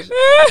considered flesh? Is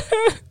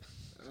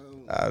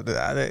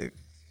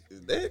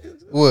that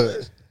considered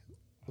what?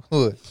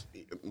 What?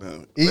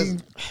 No.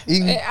 Eating.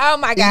 Oh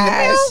my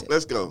gosh!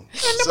 Let's go.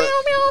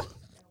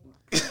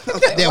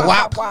 That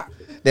wop.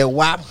 That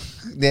wop.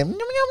 That meow.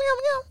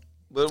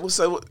 But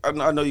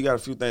I know you got a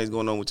few things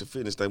going on with your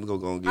fitness thing. We're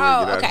gonna get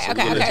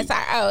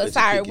out.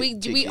 Sorry.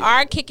 We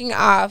are kicking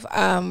off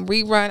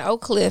Rerun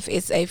Oak Cliff.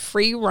 It's a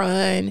free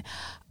run.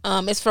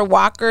 It's for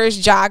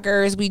walkers,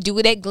 joggers. We do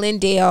it at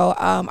Glendale.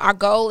 Our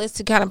goal is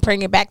to kind of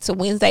bring it back to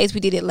Wednesdays. We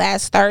did it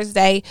last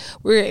Thursday.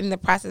 We're in the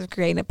process of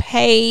creating a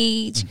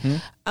page.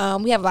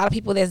 Mm-hmm. We have a lot of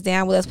people that's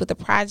down with us with the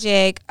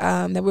project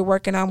that we're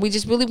working on. We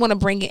just really want to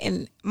bring it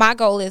in. My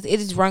goal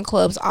is run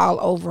clubs all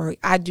over.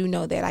 I do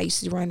know that. I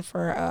used to run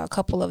for a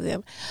couple of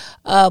them.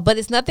 But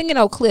it's nothing in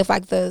Oak Cliff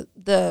like the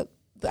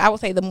I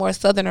would say the more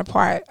southerner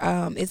part,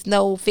 it's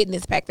no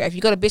fitness back there. If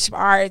you go to Bishop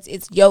Arts,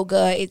 it's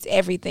yoga, it's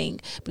everything.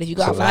 But if you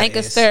go to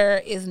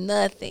Lancaster, it's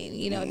nothing.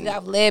 You know, if you go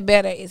to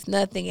Ledbetter, it's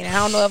nothing. And I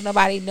don't know if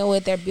nobody know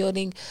it. They're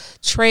building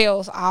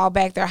trails all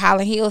back there.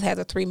 Highland Hills has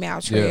a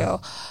 3-mile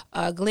trail.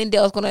 Yeah.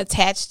 Glendale's going to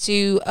attach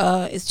to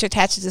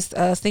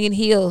Singing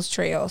Hills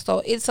Trail. So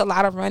it's a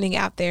lot of running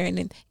out there. And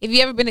then if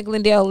you ever been to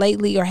Glendale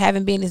lately or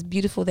haven't been, it's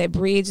beautiful. That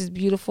bridge is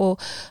beautiful.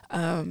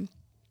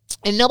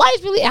 And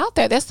nobody's really out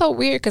there. That's so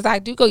weird because I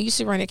do used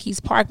to run at Keys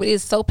Park, but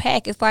it's so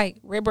packed. It's like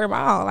Redbird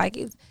Mall. Like,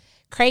 it's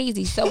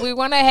crazy. So we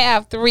want to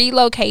have 3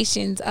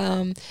 locations.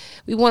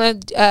 We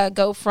want to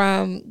go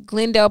from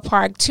Glendale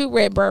Park to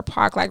Redbird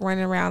Park, like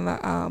running around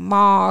the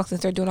mall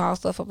since they're doing all the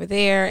stuff over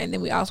there. And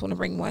then we also want to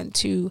bring one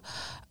to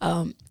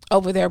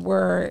over there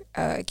where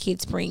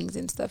Kid Springs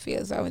and stuff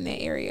is over in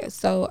that area.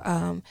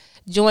 So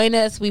join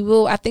us. We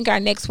will. I think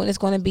our next one is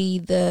going to be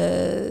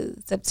the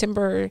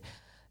September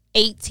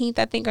 18th,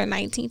 I think, or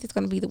 19th. It's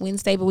going to be the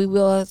Wednesday, but we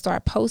will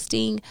start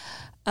posting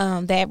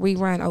that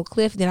Rerun Oak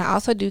Cliff. Then I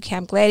also do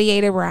Camp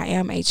Gladiator, where I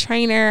am a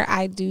trainer.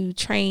 I do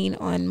train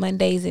on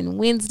Mondays and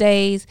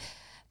Wednesdays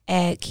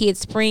at Kid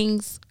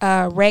Springs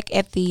Rec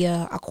at the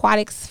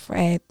Aquatics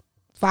at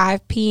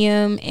 5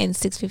 p.m. and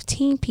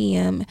 6:15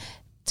 p.m.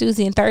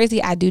 Tuesday and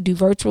Thursday. I do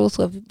virtual.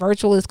 So if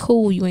virtual is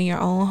cool, you in your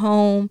own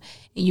home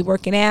and you're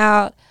working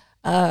out.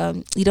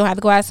 You don't have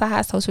to go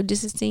outside, social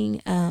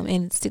distancing.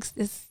 And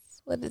it's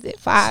what is it?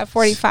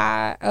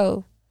 5:45?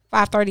 5:30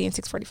 and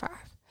 6:45.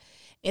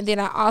 And then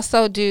I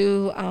also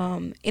do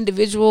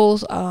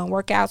individuals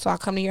workouts. So I'll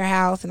come to your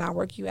house and I'll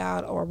work you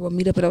out, or we'll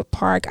meet up at a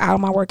park. All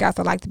my workouts,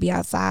 I like to be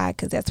outside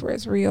because that's where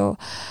it's real.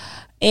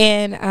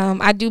 And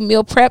I do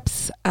meal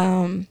preps.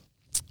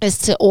 It's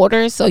to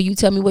order. So you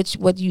tell me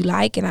what you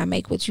like and I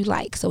make what you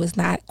like. So it's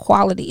not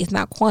quality. It's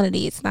not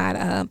quantity. It's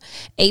not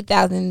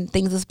 8,000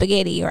 things of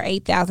spaghetti or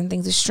 8,000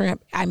 things of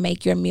shrimp. I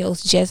make your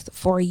meals just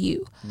for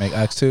you. Make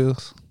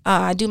oxtails?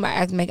 I do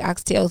make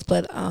oxtails,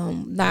 but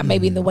not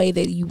maybe in the way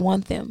that you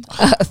want them.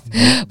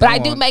 But I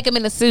do make them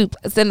in a soup.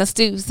 It's in a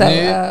stew.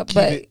 So,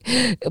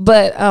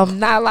 but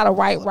not a lot of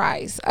white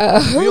rice.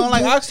 You don't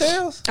like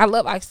oxtails? I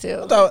love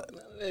oxtails.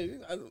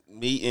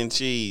 Meat and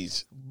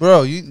cheese,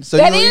 bro.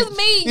 That is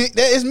me.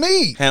 That is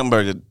me.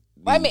 Hamburger.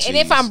 Wait a minute. And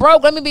if I'm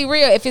broke, let me be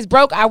real. If it's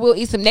broke, I will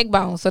eat some neck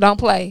bones. So don't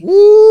play.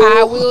 Woo,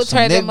 I will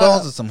turn them up. Neck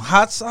bones and some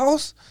hot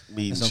sauce.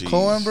 Meat and some cheese.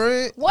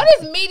 Cornbread. What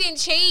is meat and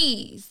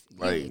cheese?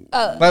 Like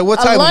what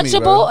type of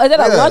meat, bro? Is that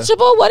a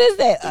Lunchable? What is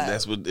that?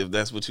 If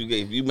that's what you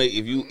get, if you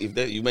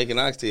making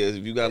oxtails,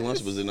 if you got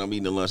Lunchables, then I'm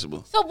eating the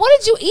Lunchable. So what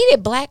did you eat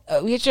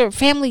at your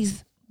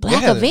family's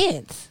black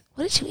events?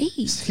 What did you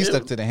eat? He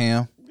stuck to the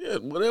ham. Yeah,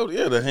 whatever.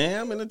 Yeah, the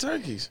ham and the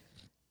turkeys.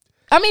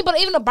 I mean, but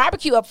even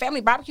a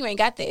family barbecue ain't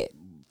got that.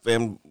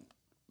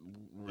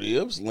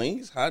 Ribs,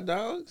 links, hot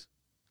dogs.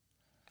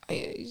 Oh,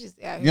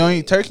 yeah, you don't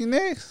eat turkey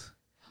necks?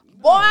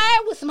 Boy,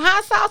 with some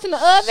hot sauce in the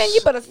oven,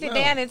 you better sit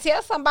down and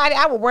tell somebody.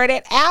 I will wear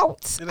that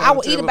out. I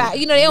will eat about,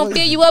 they don't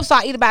fill you up, so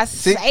I eat about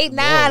 8,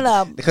 9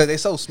 of them. Because they're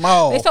so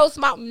small. But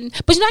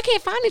I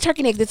can't find any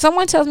turkey necks. If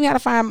someone tells me how to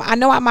find them, I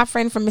know my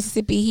friend from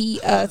Mississippi, he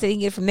said he can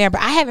get it from there,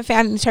 but I haven't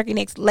found any turkey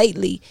necks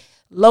lately,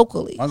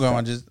 locally. My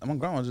grandma just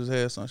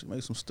had some. She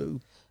made some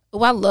stew.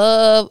 Oh, I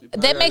love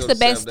that. Makes the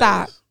best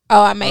stop.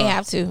 Oh, I may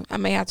have to. I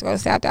may have to go to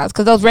South Dallas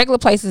because those regular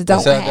places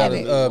don't have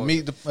it.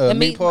 Meat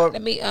part.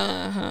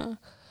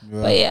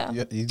 But yeah,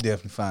 you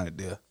definitely find it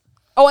there.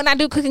 Oh, and I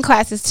do cooking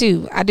classes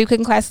too. I do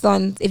cooking classes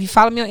on. If you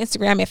follow me on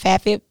Instagram at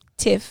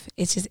FabFitTiff,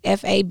 it's just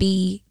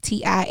FabTiff.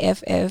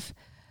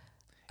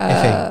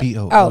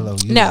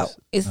 FABO. No,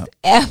 it's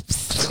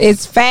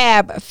it's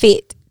Fab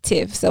Fit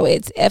Tiff. So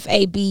it's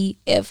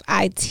FABFITTIFF.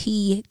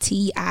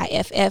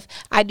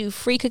 I do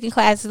free cooking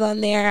classes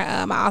on there.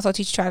 I also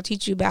try to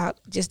teach you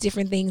about just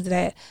different things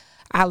that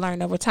I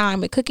learned over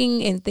time with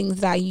cooking and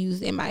things that I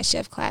use in my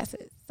chef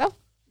classes. So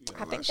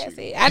I think that's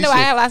it. I know I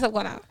have lots of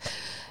going on.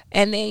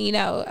 And then,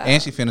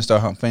 and she finna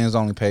start her fans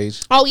only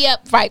page. Oh,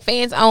 yep. Right.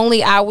 Fans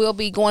only. I will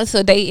be going to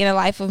a day in the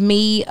life of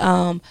me.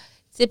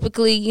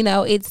 Typically,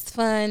 it's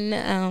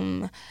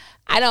fun.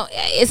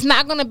 It's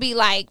not going to be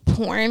like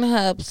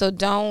Pornhub. So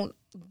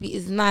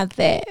it's not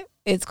that.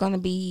 It's going to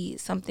be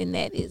something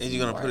that is. And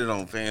you're going to put it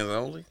on fans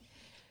only?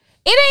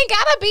 It ain't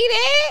gotta be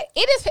that.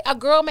 It is a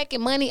girl making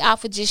money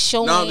off of just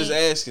showing. No, I'm just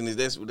asking.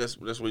 That's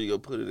where you gonna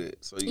put it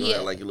at. So you gonna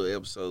have like your little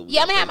episode.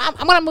 Yeah,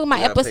 I'm gonna move my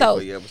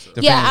episode.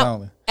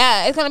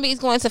 It's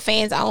going to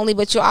fans only,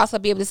 but you'll also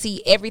be able to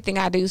see everything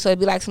I do. So it'll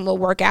be like some little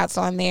workouts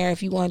on there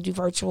if you want to do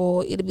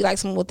virtual. It'll be like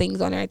some little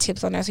things on there,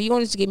 tips on there. So you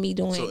want to get me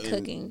doing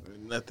cooking.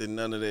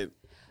 None of that.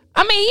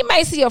 I mean, you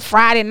may see a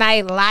Friday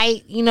night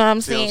light. You know what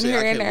I'm saying?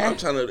 Here and there. I'm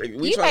trying to.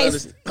 We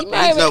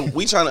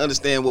trying to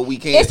understand what we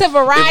can. It's a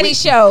variety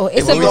show.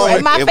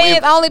 My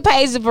fans only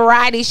page is a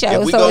variety show.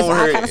 So it's all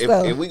kind of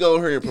stuff. If we go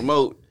here and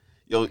promote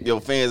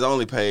your fans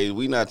only page,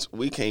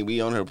 we can't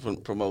be on here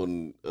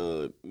promoting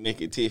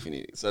naked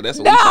Tiffany. So that's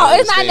what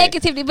it's not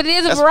naked Tiffany, but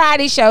it is a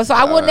variety show. So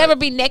I will never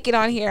be naked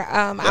on here.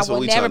 I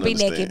will never be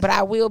naked, but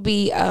I will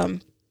be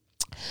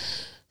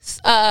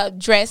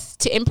dressed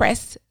to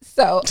impress.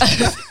 So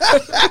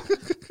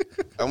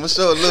I'm gonna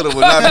show a little,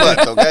 but not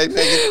much. Okay,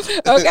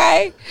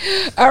 okay,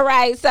 all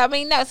right. So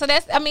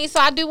so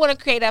I do want to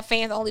create a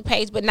fans only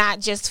page, but not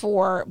just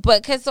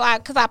because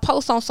I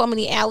post on so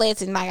many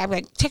outlets, and like I'm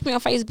like, check me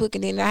on Facebook,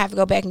 and then I have to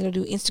go back and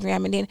do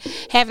Instagram, and then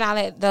having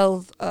all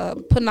those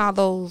putting all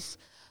those.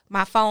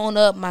 My phone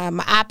up, my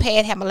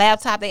iPad, have my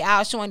laptop. They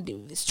all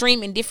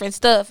streaming different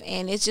stuff,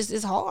 and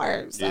it's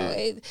hard.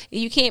 So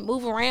you can't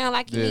move around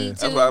like you need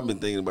to. That's what I've been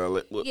thinking about.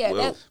 Like, you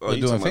talking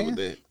about with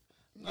that?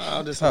 No,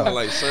 I'm just talking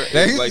like, sir.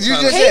 And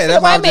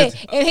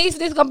he's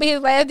this gonna be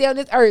his last day on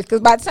this earth.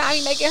 Because by the time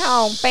he make it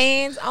home,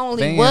 fans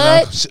only.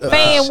 What?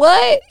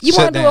 What? You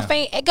want to do a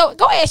fan? Go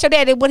ask your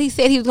daddy what he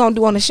said he was gonna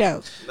do on the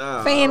show.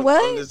 Nah, fan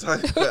what? I'm just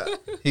talking about.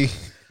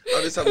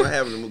 I'm just talking about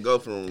having them go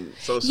from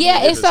social media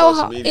to so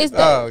social media.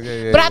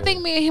 But I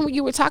think me and him,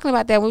 you were talking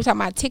about that when we were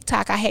talking about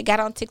TikTok. I had got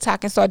on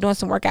TikTok and started doing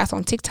some workouts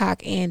on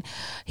TikTok, and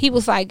he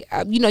was like,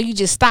 you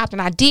just stopped,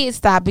 and I did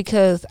stop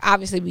because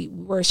obviously we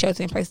were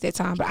sheltering in place at that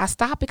time. But I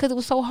stopped because it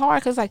was so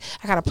hard. Because like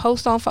I got to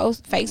post on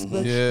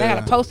Facebook, then I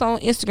got to post on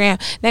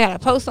Instagram, then I got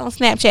to post on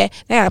Snapchat,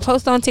 then I got to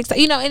post on TikTok.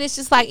 And it's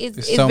just like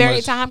it's so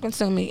very time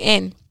consuming,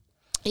 and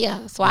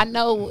so I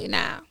know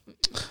now.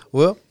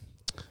 Well.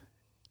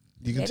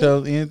 You can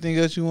tell anything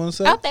else you want to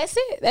say? Oh, that's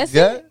it. That's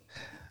it.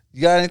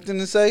 You got anything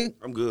to say?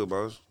 I'm good,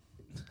 boss.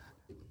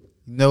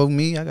 You know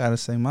me, I gotta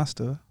say my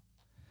stuff.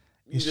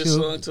 You just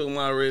sung to him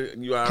already.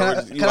 Can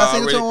I sing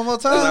it to him one more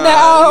time?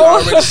 No. You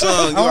already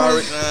sung.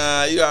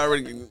 You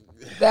already.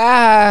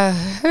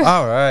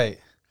 All right.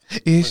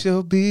 It's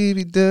your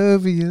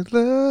BBW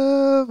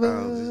lover.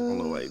 I don't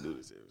know why you do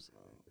this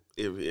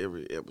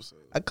every episode.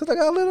 Because I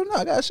got a little.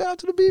 I got a shout out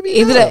to the BB.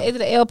 Is it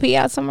an LP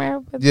out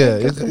somewhere? Yeah,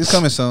 it's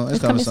coming soon. It's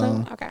coming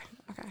soon. Okay.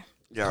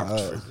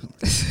 Yeah.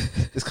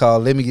 It's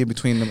called "Let Me Get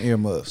Between Them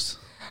Earmuffs."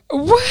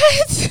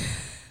 What?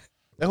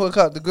 That's what it's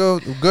called. The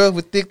girl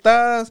with thick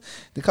thighs.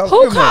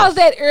 Who calls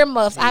that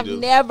earmuffs? I've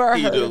never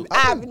heard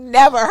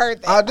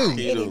that. I do.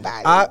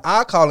 Anybody.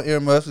 I call it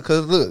earmuffs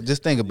because look,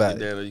 just think about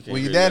it.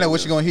 When you're down there,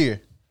 what you gonna hear?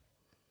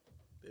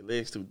 Their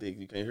legs too thick.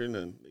 You can't hear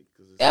nothing.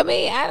 I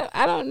mean,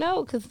 I don't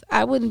know because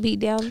I wouldn't be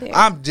down there.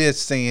 I'm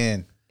just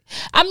saying.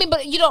 I mean,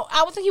 but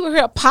I would think you would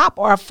hear a pop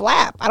or a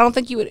flap. I don't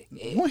think you would.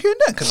 You won't hear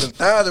nothing because the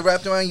thighs are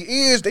wrapped around your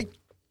ears. So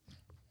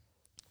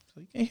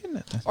you can't hear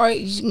nothing. Or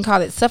you can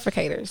call it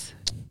suffocators.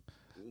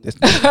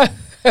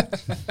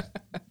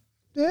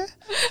 Yeah,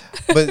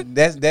 but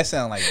that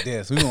sound like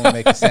this. We gonna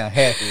make it sound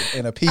happy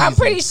and appeasing. I'm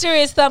pretty sure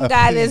it's some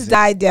guy that's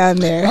died down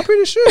there. I'm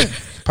pretty sure.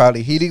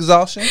 Probably heat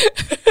exhaustion.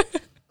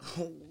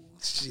 Oh,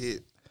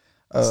 shit.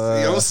 You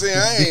know what I'm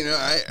saying?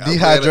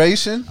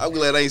 Dehydration. I'm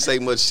glad I ain't say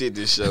much shit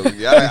this show.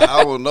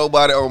 I want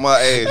nobody on my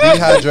ass.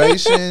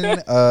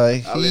 Dehydration.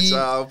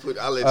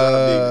 I'll let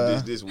y'all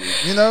dig this week.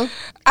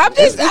 I'm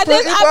just,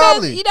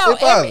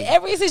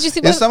 every since you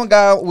see. There's some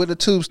guy with a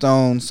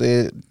tombstone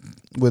said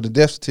with a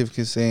death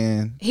certificate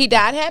saying he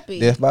died happy.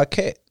 Death by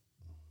cat.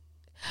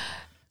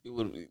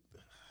 Y'all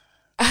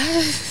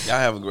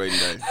have a great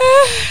day.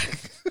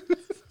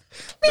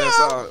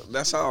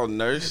 That's all,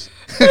 nurse.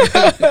 All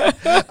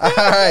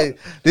right.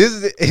 This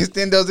is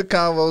Extendos and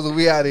Covos, and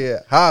we out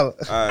here. Holla.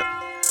 All right.